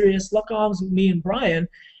you're serious. Lock arms with me and Brian,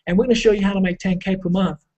 and we're going to show you how to make 10K per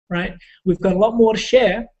month. Right? We've got a lot more to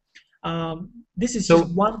share. This is just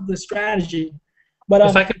one of the strategy. But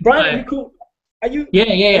if I could, Brian, you cool? Are you?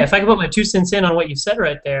 Yeah. If I could put my 2 cents in on what you said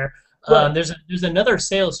right there, Right. there's another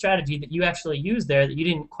sales strategy that you actually use there that you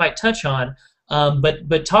didn't quite touch on.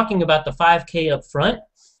 But talking about the 5K up front,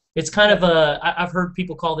 it's kind of I've heard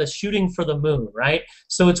people call this shooting for the moon, right?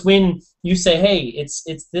 So it's when you say, hey, it's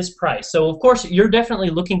this price. So of course you're definitely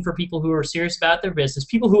looking for people who are serious about their business,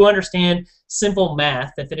 people who understand simple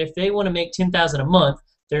math that if they want to make 10,000 a month,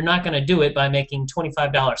 they're not going to do it by making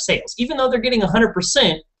 $25 sales, even though they're getting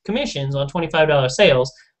 100% commissions on $25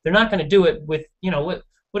 sales. They're not going to do it with,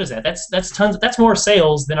 what is that? That's tons. That's more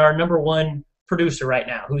sales than our number one producer right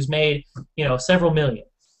now, who's made several million.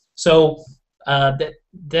 So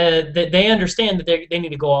they understand that they need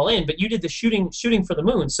to go all in. But you did the shooting for the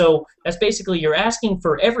moon. So that's basically you're asking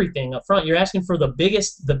for everything up front. You're asking for the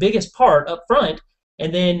biggest part up front,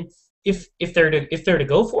 and then if they're to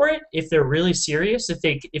go for it, if they're really serious, if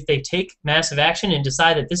they take massive action and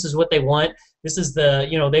decide that this is what they want, this is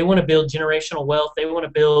they want to build generational wealth, they want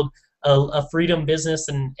to build a freedom business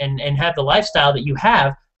and have the lifestyle that you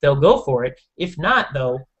have, they'll go for it. If not,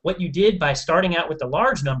 though, what you did by starting out with the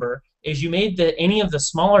large number is you made any of the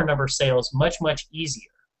smaller number sales much easier.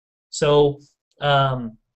 So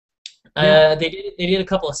they did a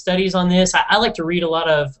couple of studies on this. I like to read a lot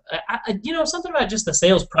of something about just the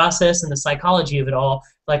sales process and the psychology of it all.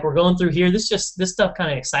 Like we're going through here, this stuff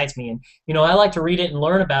kind of excites me, and I like to read it and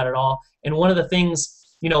learn about it all. And one of the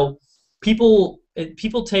things people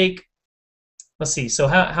take. Let's see. So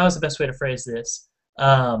how is the best way to phrase this?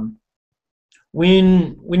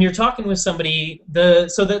 When you're talking with somebody,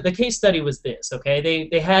 the case study was this. Okay,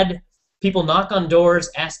 they had people knock on doors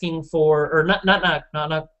asking for, or not knock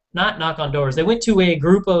on doors. They went to a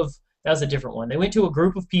group of, that was a different one. They went to a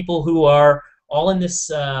group of people who are all in this,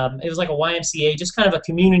 it was like a YMCA, just kind of a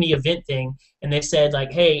community event thing. And they said,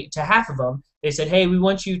 like, hey, to half of them, they said, hey, we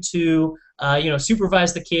want you to,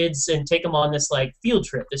 supervise the kids and take them on this like field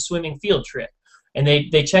trip, this swimming field trip. And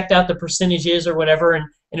they checked out the percentages or whatever, and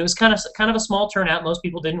it was kind of a small turnout. Most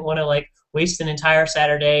people didn't want to like waste an entire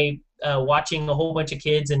Saturday watching a whole bunch of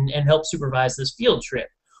kids and help supervise this field trip.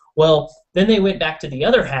 Well, then they went back to the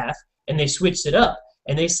other half and they switched it up.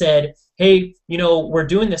 And they said, hey, we're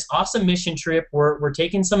doing this awesome mission trip. We're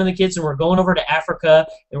taking some of the kids and we're going over to Africa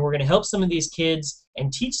and we're going to help some of these kids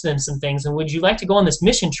and teach them some things. And would you like to go on this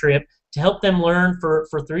mission trip to help them learn for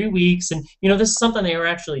 3 weeks? And, this is something they were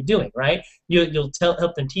actually doing, right? You'll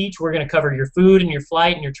help them teach. We're going to cover your food and your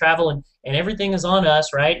flight and your travel and everything is on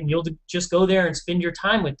us, right? And you'll just go there and spend your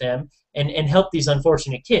time with them and help these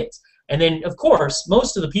unfortunate kids. And then, of course,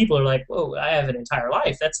 most of the people are like, whoa, I have an entire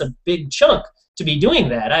life. That's a big chunk to be doing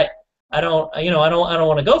that. I don't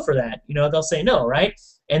want to go for that. They'll say no, right?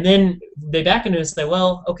 And then they back into it and say,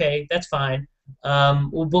 well, okay, that's fine. But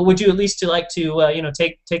would you at least like to,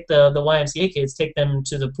 take the YMCA kids, take them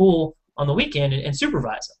to the pool on the weekend and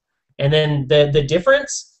supervise them? And then the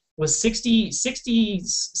difference was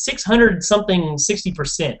 600 something,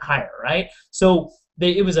 60% higher, right? So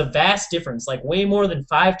it was a vast difference, like way more than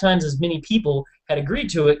 5 times as many people had agreed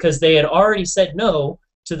to it because they had already said no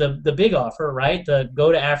to the big offer, right? The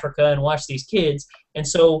go to Africa and watch these kids. And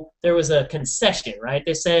so there was a concession, right?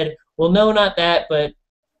 They said, well, no, not that, but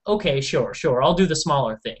okay, sure, I'll do the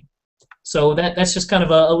smaller thing. So that's just kind of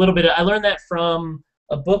a little bit. I learned that from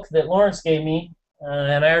a book that Lawrence gave me,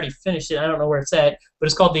 and I already finished it. I don't know where it's at, but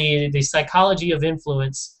it's called The Psychology of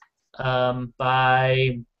Influence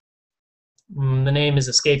by, the name is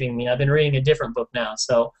escaping me. I've been reading a different book now,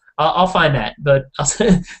 so I'll find that. But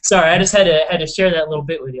sorry, I just had to share that little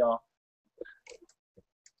bit with y'all.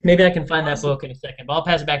 Maybe I can find that book in a second, but I'll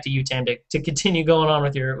pass it back to you, Tam, to continue going on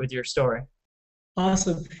with your story.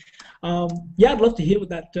 Awesome. Yeah, I'd love to hear what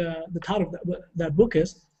the title of that book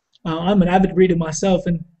is. I'm an avid reader myself,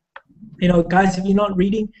 and guys, if you're not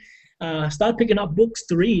reading, start picking up books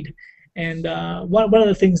to read. And one of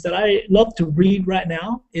the things that I love to read right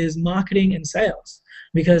now is marketing and sales,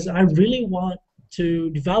 because I really want to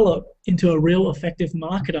develop into a real effective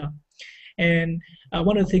marketer. And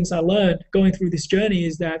one of the things I learned going through this journey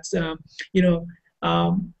is that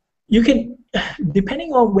you can,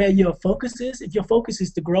 depending on where your focus is, if your focus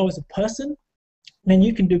is to grow as a person, then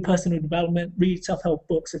you can do personal development, read self-help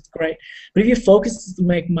books, it's great. But if your focus is to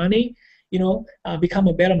make money, become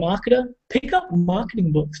a better marketer, pick up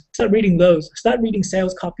marketing books, start reading those, start reading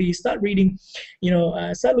sales copy, start reading,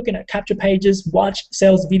 start looking at capture pages, watch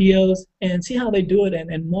sales videos, and see how they do it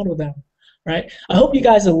and model them, right? I hope you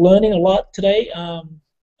guys are learning a lot today. I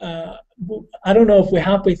don't know if we're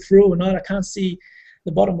halfway through or not. I can't see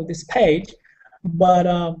the bottom of this page, but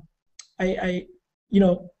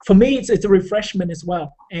for me, it's a refreshment as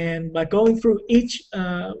well. And by going through each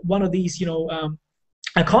one of these,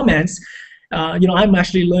 comments, I'm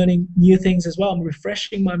actually learning new things as well. I'm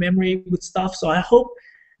refreshing my memory with stuff. So I hope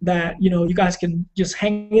that you guys can just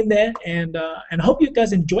hang in there, and hope you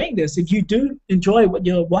guys enjoying this. If you do enjoy what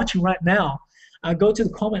you're watching right now, go to the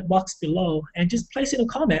comment box below and just place in a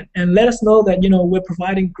comment and let us know that we're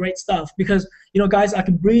providing great stuff. Because guys, I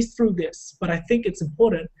can breeze through this, but I think it's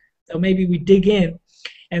important that maybe we dig in,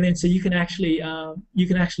 and then so you can actually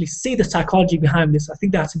see the psychology behind this. I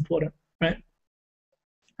think that's important, right?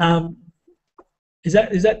 Is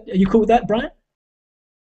that are you cool with that, Brian?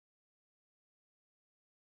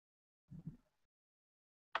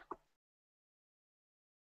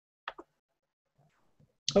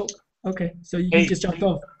 Oh, okay. So you just jumped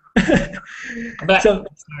off. I'm back. So,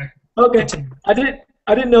 sorry. Okay, I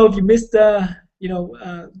didn't know if you missed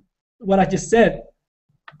what I just said,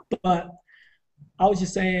 but I was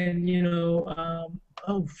just saying,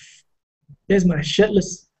 oh, there's my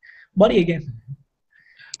shirtless buddy again.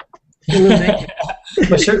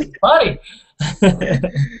 My shirtless buddy.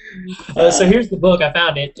 So here's the book. I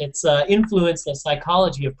found it. It's Influence: The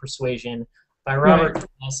Psychology of Persuasion by Robert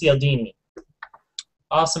Cialdini.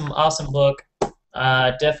 Awesome book.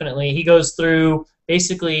 Definitely, he goes through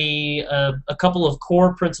basically a couple of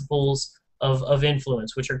core principles of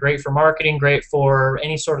influence, which are great for marketing, great for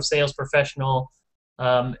any sort of sales professional,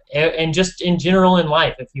 and just in general in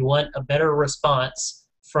life. If you want a better response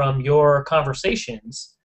from your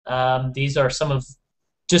conversations, these are some of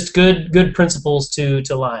just good principles to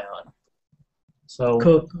lie on. So,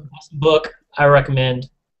 cool. Awesome book. I recommend.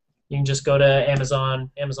 You can just go to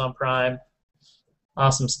Amazon Prime.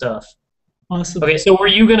 Awesome stuff. Awesome. Okay, so were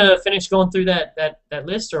you gonna finish going through that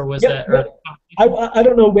list, or was that? Or, I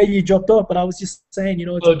don't know where you dropped off, but I was just saying,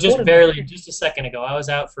 it's just barely, just a second ago. I was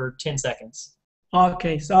out for 10 seconds.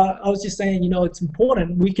 Okay, so I was just saying, it's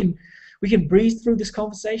important. We can breeze through this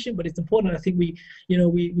conversation, but it's important. I think we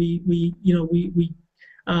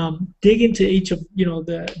dig into each of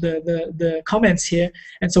the comments here,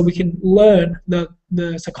 and so we can learn the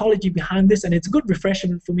psychology behind this, and it's a good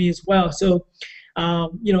refreshment for me as well. So,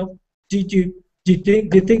 do you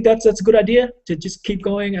think that's a good idea to just keep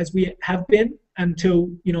going as we have been until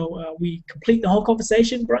we complete the whole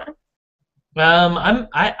conversation, Brian?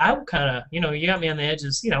 I kind of, you got me on the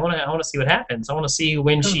edges. I want to see what happens. I want to see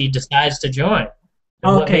when she decides to join.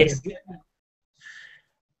 Okay.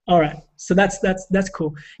 All right. So that's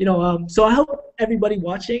cool. So I hope everybody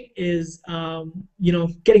watching is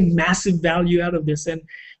getting massive value out of this, and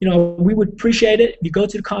we would appreciate it if you go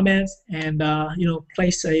to the comments and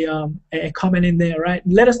place a comment in there, right?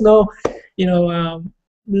 Let us know,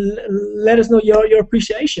 let us know your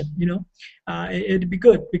appreciation. It'd be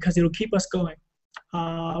good because it'll keep us going.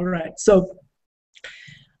 All right. So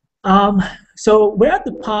we're at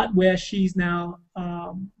the part where she's now.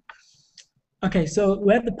 Okay, so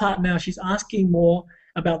we're at the part now. She's asking more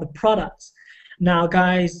about the products. Now,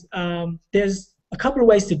 guys, there's a couple of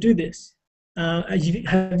ways to do this.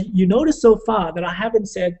 Have you noticed so far that I haven't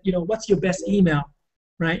said, what's your best email,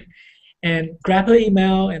 right? And grab her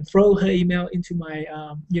email and throw her email into my,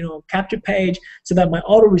 capture page so that my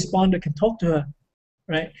autoresponder can talk to her,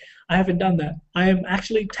 right? I haven't done that. I am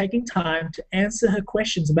actually taking time to answer her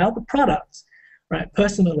questions about the products, right,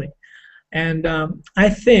 personally. And I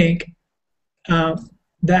think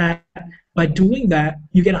that by doing that,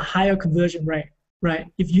 you get a higher conversion rate, right?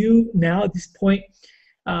 If you now at this point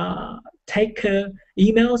take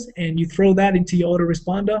emails and you throw that into your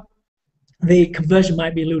autoresponder, the conversion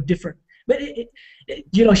might be a little different. But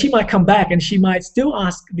she might come back and she might still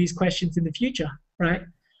ask these questions in the future, right?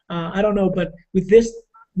 I don't know, but with this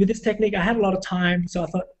technique, I had a lot of time, so I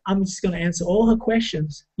thought I'm just going to answer all her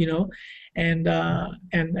questions, and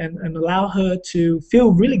allow her to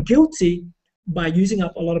feel really guilty by using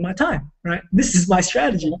up a lot of my time, right? This is my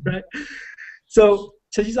strategy, right? So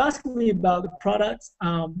she's asking me about the products.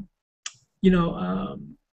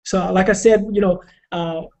 So like I said, we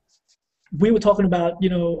were talking about,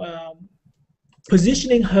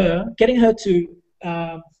 positioning her, getting her to,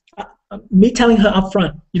 me telling her up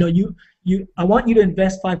front, I want you to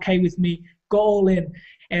invest 5K with me, go all in.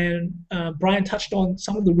 And Brian touched on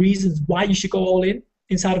some of the reasons why you should go all in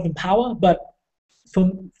inside of Empower, but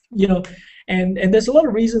and there's a lot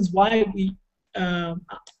of reasons why I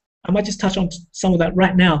might just touch on some of that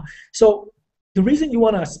right now. So the reason you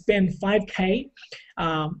want to spend 5K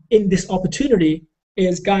in this opportunity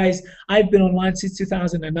is, guys, I've been online since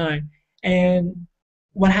 2009, and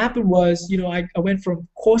what happened was, I went from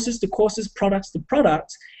courses to courses, products to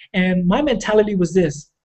products, and my mentality was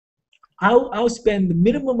this: I'll spend the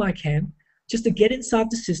minimum I can just to get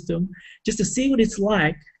inside the system, just to see what it's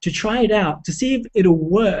like, to try it out, to see if it'll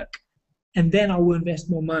work, and then I will invest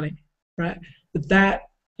more money, right? But that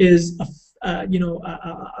is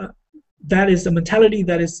that is the mentality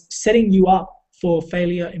that is setting you up for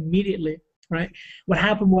failure immediately, right? What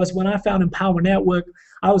happened was when I found Empower Network,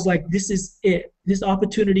 I was like, this is it. This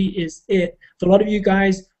opportunity is it. For a lot of you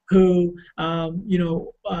guys who are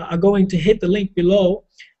going to hit the link below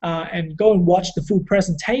and go and watch the full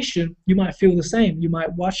presentation, you might feel the same. You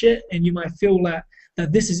might watch it and you might feel that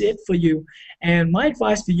this is it for you. And my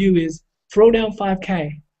advice for you is throw down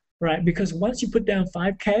 5K, right? Because once you put down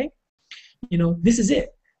 5K, this is it.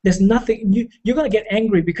 There's nothing, you're going to get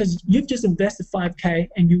angry because you've just invested 5K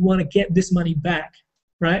and you want to get this money back,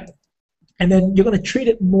 right? And then you're going to treat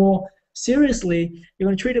it more seriously. You're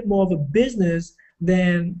going to treat it more of a business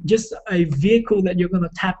than just a vehicle that you're going to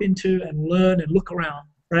tap into and learn and look around,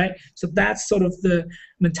 right? So that's sort of the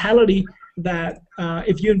mentality that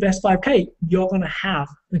if you invest 5K, you're going to have,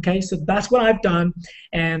 okay? So that's what I've done,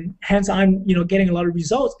 and hence I'm, getting a lot of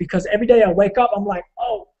results because every day I wake up, I'm like,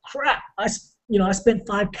 oh, crap, I spent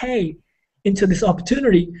 5K into this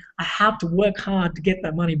opportunity. I have to work hard to get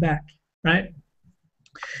that money back, right?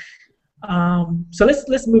 So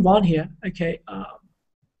let's move on here, okay?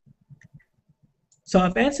 So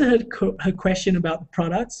I've answered her question about the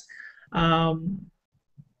products,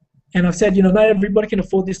 and I've said, not everybody can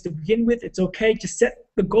afford this to begin with. It's okay to set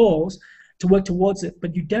the goals to work towards it,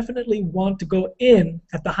 but you definitely want to go in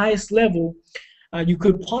at the highest level you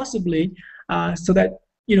could possibly, so that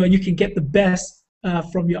you can get the best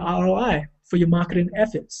from your ROI for your marketing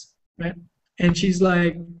efforts, right? And she's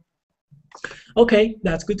like, okay,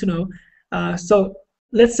 that's good to know. So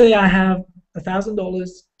let's say I have $1,000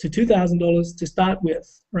 to $2,000 to start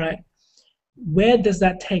with, right? Where does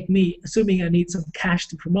that take me, assuming I need some cash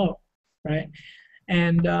to promote, right?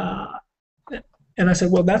 And I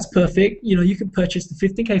said, well, that's perfect. You can purchase the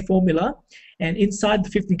 15K formula, and inside the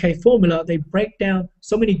 15K formula, they break down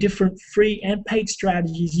so many different free and paid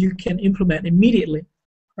strategies you can implement immediately,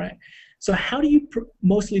 right? So how do you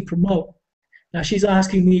mostly promote? Now she's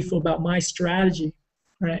asking me about my strategy,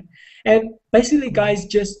 right? And basically, guys,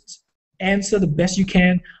 just answer the best you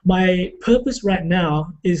can. My purpose right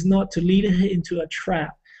now is not to lead her into a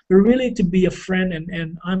trap, but really to be a friend,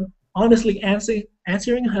 and I'm honestly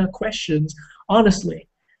answering her questions honestly,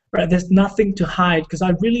 right? There's nothing to hide because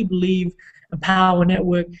I really believe Empower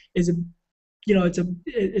Network is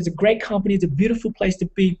it's a great company. It's a beautiful place to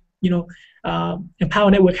be.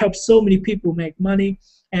 Empower Network helps so many people make money,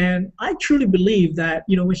 and I truly believe that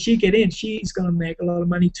when she get in, she's gonna make a lot of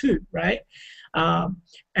money too, right?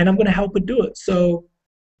 And I'm gonna help her do it. So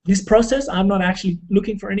this process, I'm not actually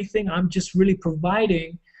looking for anything. I'm just really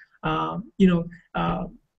providing,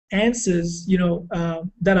 answers,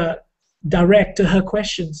 that are direct to her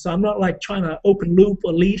questions. So I'm not like trying to open loop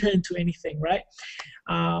or lead her into anything, right?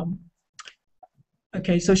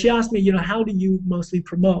 Okay, so she asked me, how do you mostly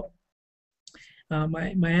promote?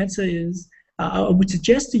 My answer is, I would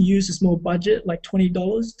suggest to use a small budget, like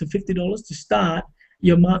 $20 to $50 to start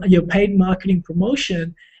your paid marketing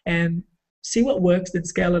promotion and see what works, then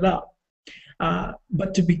scale it up.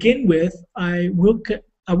 But to begin with, I will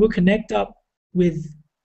connect up with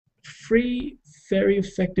free, very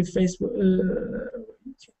effective Facebook.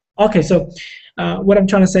 Okay, so what I'm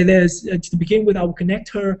trying to say there is, to begin with, I will connect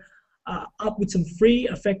her up with some free,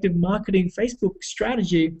 effective marketing Facebook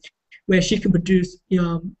strategy where she can produce,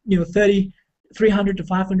 300 to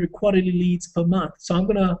 500 quality leads per month. So I'm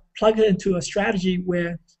gonna plug her into a strategy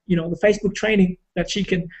where, the Facebook training that she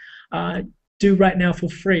can do right now for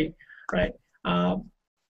free, right?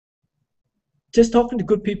 Just talking to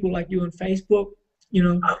good people like you on Facebook,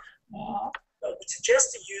 I would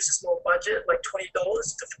suggest to use a small budget, like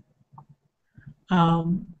 $20 to.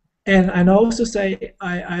 And I also say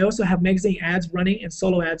I also have magazine ads running and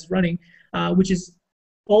solo ads running, which is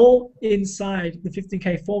all inside the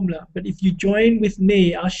 15K formula. But if you join with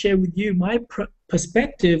me, I'll share with you my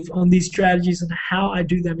perspective on these strategies and how I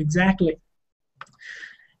do them exactly.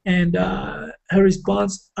 And her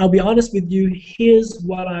response, I'll be honest with you, here's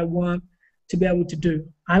what I want to be able to do.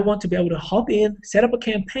 I want to be able to hop in, set up a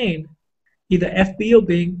campaign, either FB or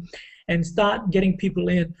Bing, and start getting people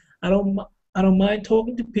in. I don't mind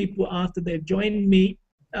talking to people after they've joined me,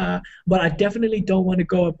 but I definitely don't want to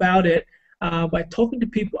go about it by talking to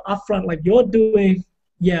people upfront like you're doing.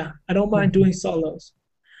 Yeah, I don't mind doing solos.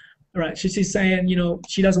 All right, she's saying,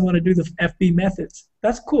 she doesn't want to do the FB methods.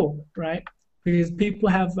 That's cool, right? Because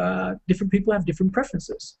different people have different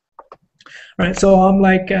preferences. All right, so I'm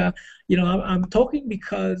like, I'm talking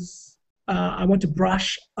because I want to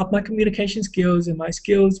brush up my communication skills and my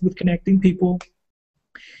skills with connecting people.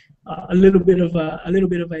 A little bit of a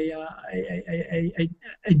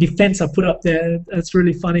defense I put up there. That's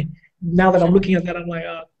really funny. now that I'm looking at that, I'm like,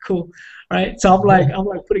 oh, cool, right? So I'm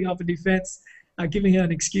like putting up a defense, giving her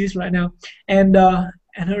an excuse right now, and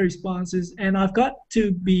her response is, and I've got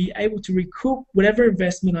to be able to recoup whatever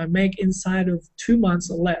investment I make inside of 2 months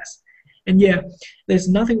or less. And yeah, there's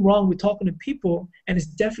nothing wrong with talking to people, and it's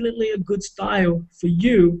definitely a good style for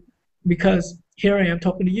you because here I am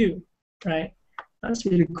talking to you, right? That's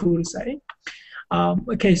really cool to say.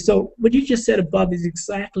 Okay, so what you just said above is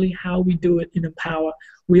exactly how we do it in Empower.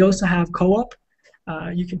 We also have co-op.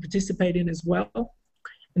 You can participate in as well.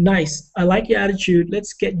 Nice. I like your attitude.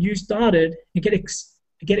 Let's get you started and get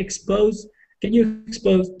you exposed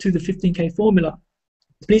to the 15K formula.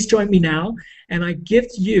 Please join me now, and I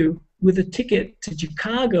gift you with a ticket to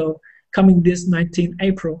Chicago coming this 19th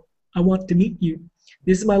April. I want to meet you.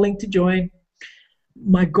 This is my link to join.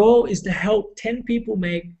 My goal is to help 10 people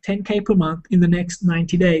make 10K per month in the next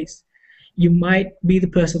 90 days. You might be the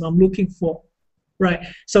person I'm looking for. Right.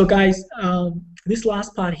 So guys, this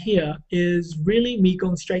last part here is really me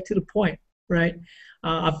going straight to the point, right?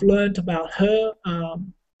 I've learned about her.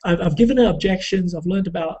 I've given her objections. I've learned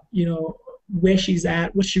about, where she's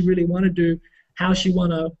at, what she really want to do, how she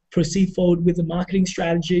want to proceed forward with the marketing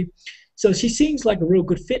strategy. So she seems like a real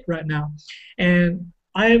good fit right now. And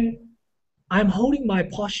I'm holding my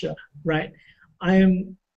posture, right?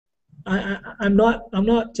 I'm not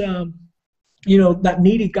that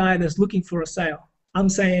needy guy that's looking for a sale. I'm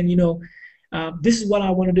saying, this is what I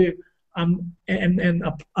want to do. And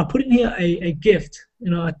I put in here a gift,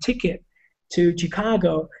 a ticket to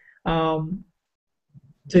Chicago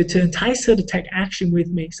to entice her to take action with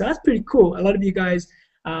me. So that's pretty cool. A lot of you guys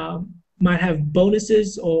might have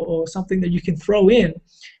bonuses or something that you can throw in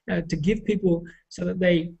to give people so that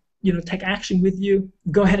they take action with you.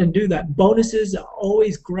 Go ahead and do that. Bonuses are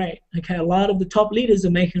always great. Okay, a lot of the top leaders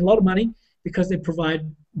are making a lot of money because they provide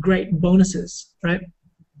great bonuses, right?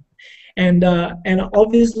 And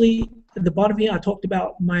obviously at the bottom here I talked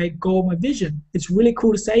about my goal, my vision. It's really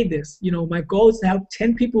cool to say this. My goal is to help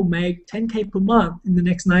 10 people make 10K per month in the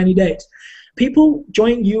next 90 days. People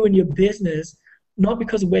join you in your business not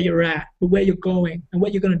because of where you're at, but where you're going and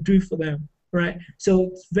what you're going to do for them, right? So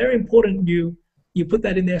it's very important you put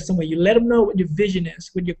that in there somewhere. You let them know what your vision is,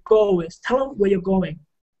 what your goal is. Tell them where you're going,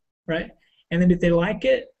 right? And then if they like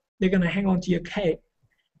it, they're going to hang on to your cape.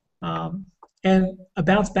 And I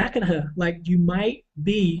bounce back at her, like, you might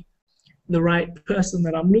be the right person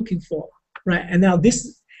that I'm looking for, right? And now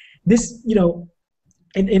this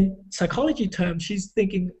in psychology terms, she's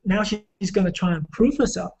thinking now she's going to try and prove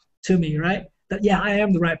herself to me, right? That, yeah, I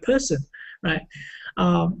am the right person, right?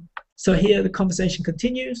 So here the conversation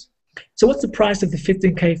continues. So what's the price of the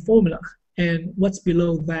 15K formula, and what's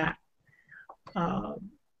below that?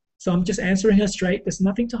 So I'm just answering her straight. There's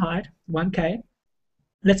nothing to hide. 1K.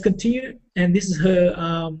 Let's continue. And this is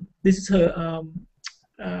her.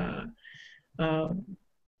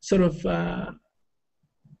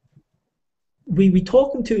 We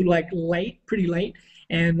talking to like pretty late,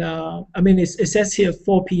 and I mean it says here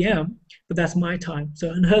 4 p.m. but that's my time.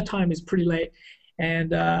 So and her time is pretty late,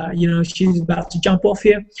 and she's about to jump off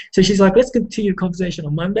here. So she's like, let's continue the conversation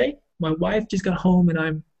on Monday. My wife just got home, and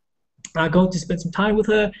I'm going to spend some time with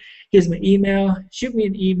her. Here's my email. Shoot me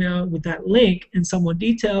an email with that link and some more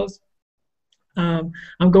details. I'm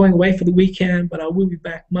going away for the weekend, but I will be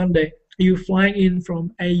back Monday. Are you flying in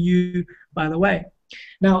from AU, by the way?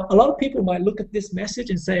 Now, a lot of people might look at this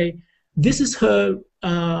message and say, this is her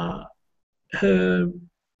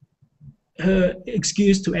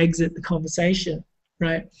excuse to exit the conversation,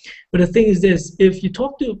 right? But the thing is this: if you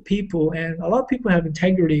talk to people, and a lot of people have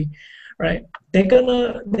integrity, right? They're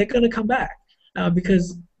gonna come back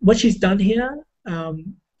because what she's done here.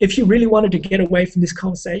 If she really wanted to get away from this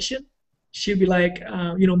conversation, she'd be like,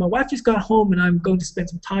 my wife just got home and I'm going to spend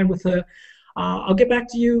some time with her. I'll get back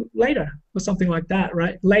to you later, or something like that,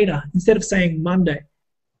 right? Later, instead of saying Monday.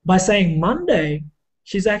 By saying Monday,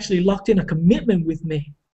 she's actually locked in a commitment with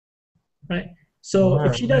me, right? So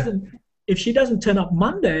if she doesn't turn up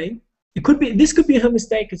Monday, this could be her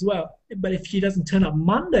mistake as well. But if she doesn't turn up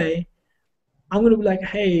Monday, I'm gonna be like,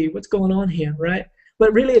 hey, what's going on here, right?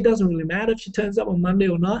 But really, it doesn't really matter if she turns up on Monday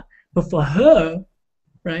or not. But for her,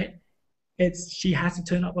 right, she has to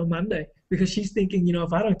turn up on Monday, because she's thinking,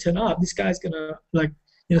 if I don't turn up, this guy's gonna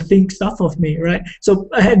think stuff of me, right? So,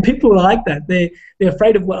 and people are like that. They're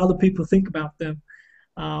afraid of what other people think about them.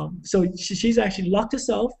 So she's actually locked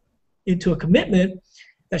herself into a commitment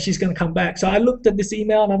that she's gonna come back. So I looked at this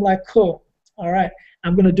email and I'm like, cool, all right,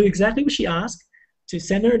 I'm gonna do exactly what she asked, to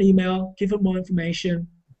send her an email, give her more information,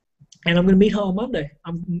 and I'm gonna meet her on Monday.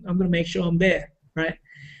 I'm gonna make sure I'm there, right?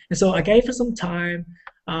 And so I gave her some time.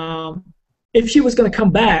 if she was going to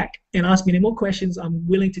come back and ask me any more questions, I'm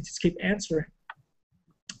willing to just keep answering.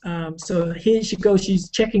 So here she goes. She's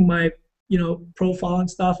checking my, profile and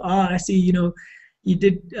stuff. I see, you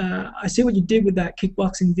did. I see what you did with that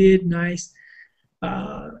kickboxing vid. Nice.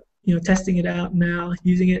 Testing it out now,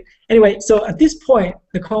 using it. Anyway, so at this point,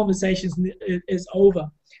 the conversation is over.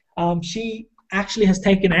 She actually has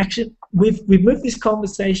taken action. We've moved this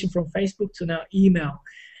conversation from Facebook to now email,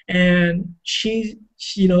 and she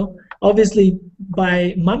obviously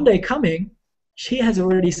by Monday coming, she has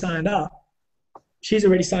already signed up. She's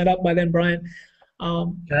already signed up by then, Brian.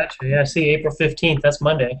 Gotcha. Yeah, I see April 15th. That's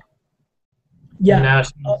Monday. Yeah. And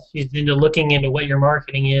now she's looking into what your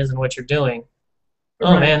marketing is and what you're doing.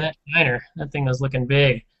 Oh, right. Man, that shiner. That thing was looking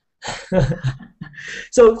big.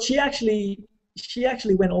 So she actually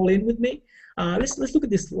went all in with me. Let's look at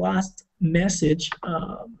this last message.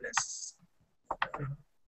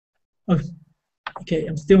 Okay,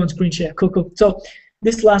 I'm still on screen share. Cool. So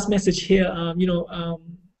this last message here,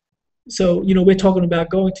 so we're talking about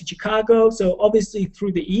going to Chicago. So obviously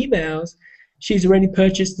through the emails, she's already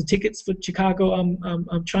purchased the tickets for Chicago.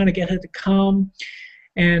 I'm trying to get her to come,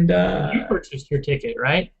 and you purchased your ticket,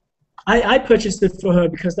 right? I purchased it for her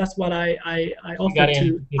because that's what I offered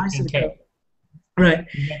to ISICO. Right.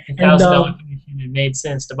 And $1,000 commission. It made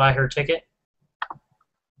sense to buy her ticket.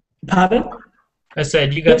 Pardon? I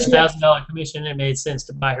said you got the $1,000 commission. It made sense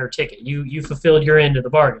to buy her ticket. You fulfilled your end of the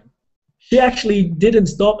bargain. She actually didn't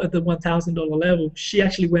stop at the $1,000 level. She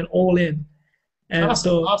actually went all in, and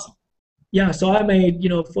awesome. Yeah, so I made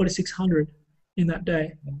 $4,600 in that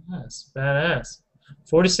day. Badass.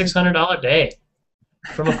 $4,600 day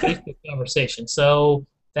from a Facebook conversation. So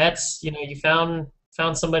that's you found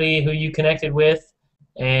somebody who you connected with,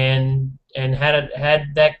 and had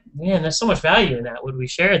that. Man, there's so much value in that what we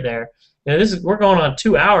shared there. We're going on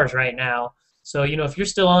 2 hours right now. So, if you're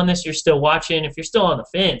still on this, you're still watching. If you're still on the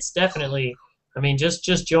fence, definitely,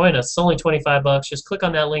 just join us. It's only $25. Just click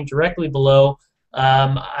on that link directly below.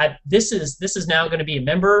 This is now going to be a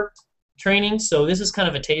member training. So this is kind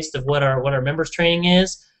of a taste of what our members training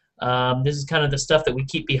is. This is kind of the stuff that we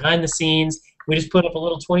keep behind the scenes. We just put up a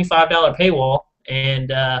little $25 paywall,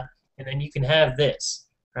 and then you can have this,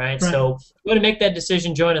 right? So if you want to make that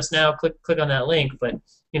decision, join us now. Click on that link. But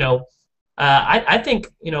I think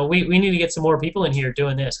we need to get some more people in here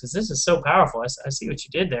doing this because this is so powerful. I see what you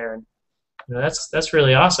did there, and that's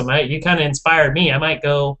really awesome. You kind of inspired me. I might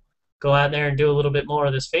go out there and do a little bit more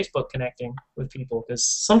of this Facebook connecting with people because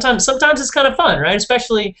sometimes it's kind of fun, right?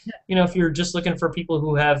 Especially if you're just looking for people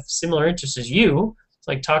who have similar interests as you. It's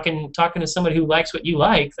like talking to somebody who likes what you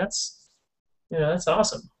like. That's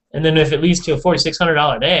awesome. And then if it leads to a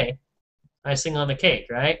 $4,600 day, icing on the cake,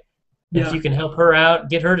 right? Yeah. If you can help her out,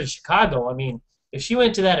 get her to Chicago. If she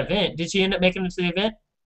went to that event, did she end up making it to the event?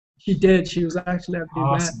 She did. She was actually at the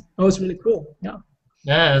event. That was really cool. Yeah.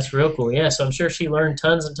 Yeah, that's real cool. Yeah, so I'm sure she learned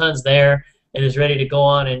tons and tons there and is ready to go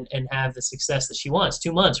on and have the success that she wants.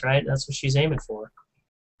 2 months, right? That's what she's aiming for.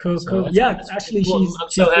 Cool. Yeah, actually, cool. I'm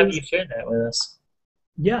so happy you shared that with us.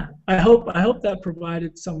 Yeah, I hope that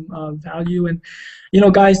provided some value. And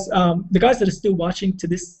guys, the guys that are still watching to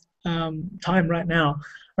this time right now,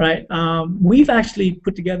 right? We've actually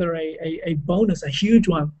put together a bonus, a huge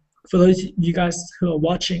one for those of you guys who are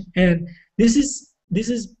watching, and this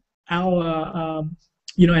is our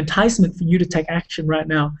enticement for you to take action right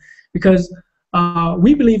now, because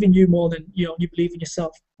we believe in you more than you believe in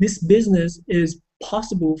yourself. This business is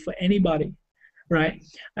possible for anybody, right?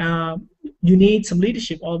 You need some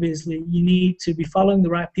leadership, obviously. You need to be following the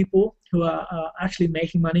right people who are actually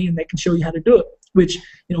making money, and they can show you how to do it, which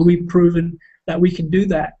we've proven that we can do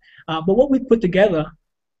that. But what we put together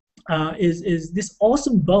is this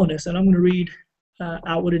awesome bonus, and I'm going to read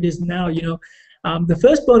out what it is now. The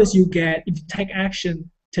first bonus you get if you take action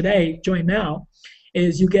today, join now,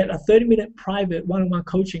 is you get a 30-minute private one-on-one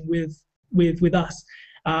coaching with us.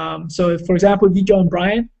 So, for example, if you join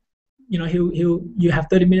Brian, you have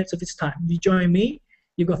 30 minutes of his time. If you join me,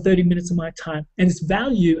 you've got 30 minutes of my time, and it's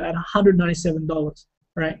valued at $197,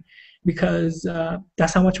 right? Because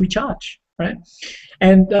that's how much we charge, right?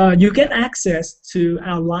 And you get access to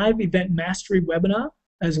our live event mastery webinar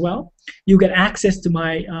as well. You get access to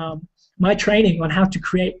my training on how to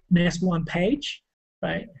create an S1 page,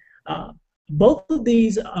 right? Both of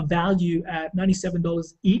these are valued at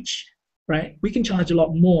 $97 each, right? We can charge a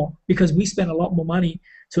lot more because we spend a lot more money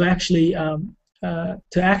to actually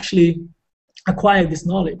acquire this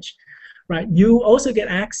knowledge, right? You also get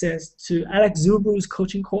access to Alex Zubru's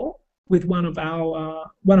coaching call with one of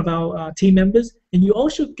our team members, and you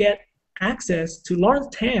also get access to Lawrence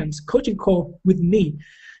Tam's coaching call with me.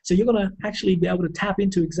 So you're gonna actually be able to tap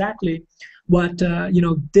into exactly what I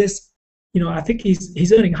think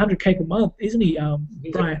he's earning 100K per month, isn't he,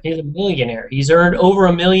 Brian? He's a millionaire. He's earned over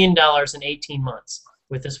 $1 million in 18 months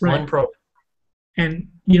with this one program. And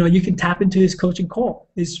you can tap into his coaching call.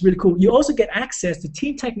 It's really cool. You also get access to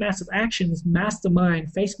Team Tech Massive Actions Mastermind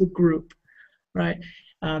Facebook group, right?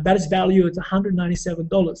 That is valued at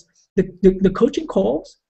 $197. The coaching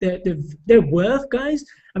calls, they're worth, guys.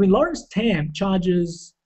 I mean, Lawrence Tam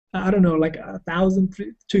charges, I don't know, like $1,000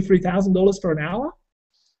 to $3,000 for an hour.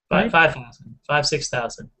 Right? 5,000,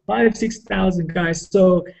 6,000. 6,000, guys.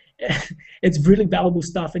 So it's really valuable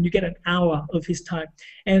stuff, and you get an hour of his time.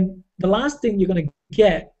 And the last thing you're going to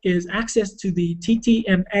get is access to the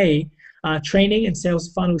TTMA training and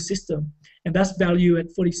sales funnel system, and that's valued at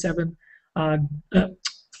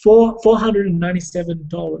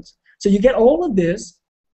 $497. So you get all of this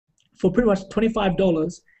for pretty much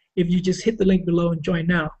 $25 if you just hit the link below and join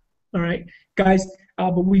now. All right, guys.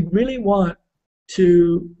 But we really want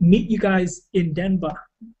to meet you guys in Denver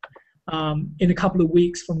in a couple of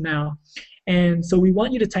weeks from now, and so we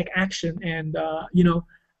want you to take action. And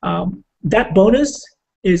that bonus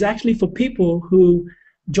is actually for people who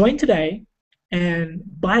join today and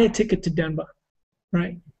buy a ticket to Denver.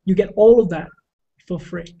 Right? You get all of that for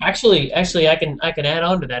free. Actually, I can add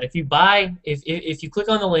on to that. If you buy, if you click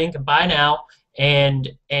on the link and buy now and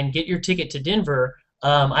get your ticket to Denver,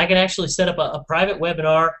 I can actually set up a private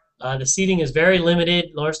webinar. The seating is very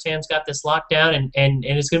limited. Lawrence Tam's got this locked down, and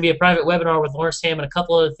it's going to be a private webinar with Lawrence Tam and a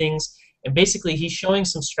couple other things. And basically, he's showing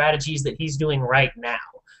some strategies that he's doing right now.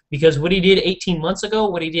 Because what he did 18 months ago,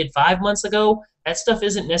 what he did 5 months ago, that stuff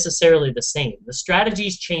isn't necessarily the same. The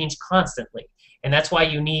strategies change constantly, and that's why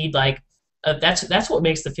you need that's what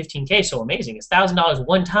makes the 15K so amazing. It's $1,000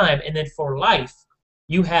 one time, and then for life,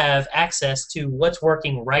 you have access to what's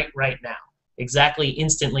working right now, exactly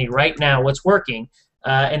instantly right now, what's working.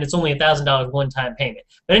 And it's only $1,000 one-time payment.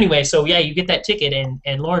 But anyway, so yeah, you get that ticket, and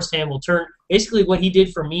Lawrence Tam will turn basically what he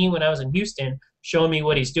did for me when I was in Houston, showing me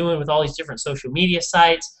what he's doing with all these different social media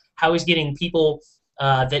sites, how he's getting people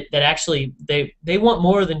that actually they want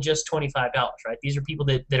more than just $25, right? These are people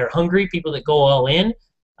that are hungry, people that go all in.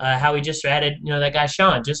 How he just added, that guy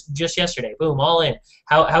Sean just yesterday, boom, all in.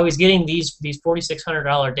 How he's getting these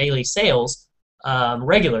 $4,600 daily sales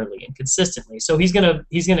regularly and consistently. So he's gonna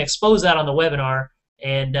expose that on the webinar.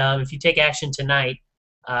 And if you take action tonight,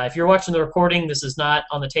 if you're watching the recording, this is not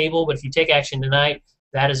on the table, but if you take action tonight,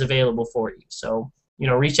 that is available for you. So,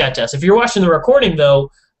 reach out to us. If you're watching the recording, though,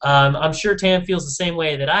 I'm sure Tam feels the same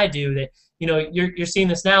way that I do, that, you're seeing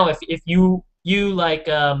this now. If you like,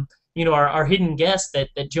 our hidden guest that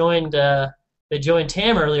joined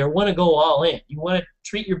Tam earlier, want to go all in. You want to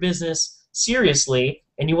treat your business seriously,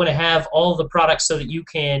 and you want to have all the products so that you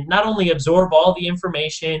can not only absorb all the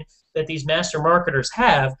information that these master marketers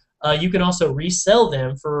have, you can also resell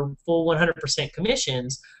them for full 100%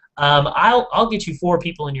 commissions. I'll get you 4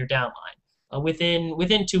 people in your downline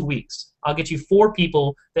within 2 weeks. I'll get you 4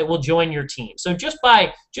 people that will join your team. So just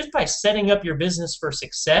by setting up your business for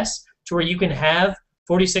success to where you can have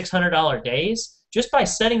 $4,600 days, just by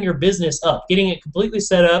setting your business up, getting it completely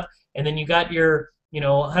set up, and then you got your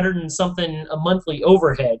 100 and something a monthly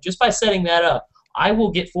overhead. Just by setting that up, I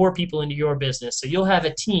will get 4 people into your business, so you'll have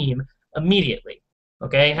a team immediately.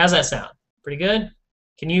 Okay, how's that sound? Pretty good?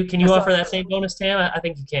 Can you offer that same bonus, Tam? I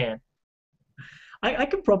think you can. I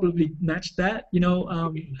can probably match that.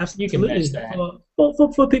 Absolutely. You can match that.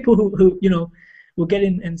 For people who will get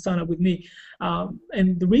in and sign up with me.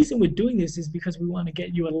 And the reason we're doing this is because we want to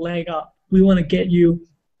get you a leg up. We want to get you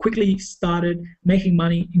quickly started making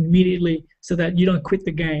money immediately so that you don't quit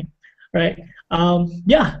the game. Right?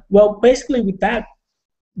 Well, basically with that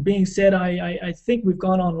being said, I think we've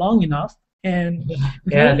gone on long enough, and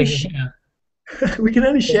we can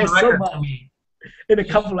only share so much in a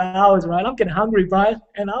couple of hours, right? I'm getting hungry, Brian,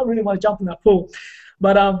 and I really want to jump in that pool.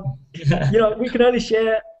 But we can only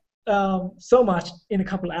share so much in a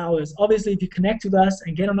couple of hours. Obviously, if you connect with us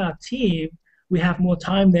and get on our team, we have more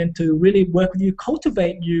time then to really work with you,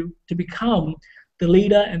 cultivate you to become the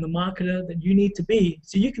leader and the marketer that you need to be,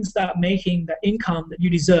 so you can start making the income that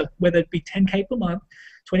you deserve, whether it be 10K per month,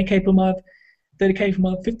 20K per month, 30K per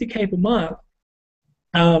month, 50K per month.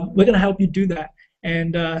 We're going to help you do that.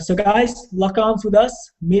 And so guys, lock arms with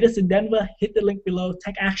us, meet us in Denver, hit the link below,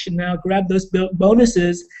 take action now, grab those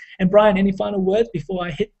bonuses. And Brian, any final words before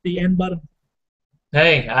I hit the end button?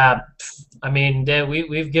 Hey,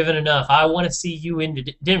 we've given enough. I want to see you in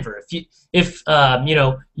Denver. If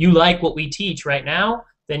you like what we teach right now,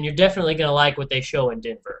 then you're definitely going to like what they show in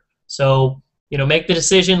Denver. So, make the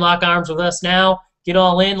decision, lock arms with us now, get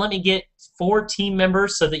all in. Let me get 4 team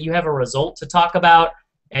members so that you have a result to talk about.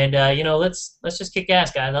 And let's just kick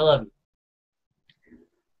ass, guys. I love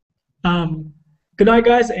Good night,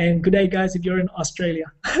 guys, and good day, guys, if you're in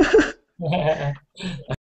Australia. you.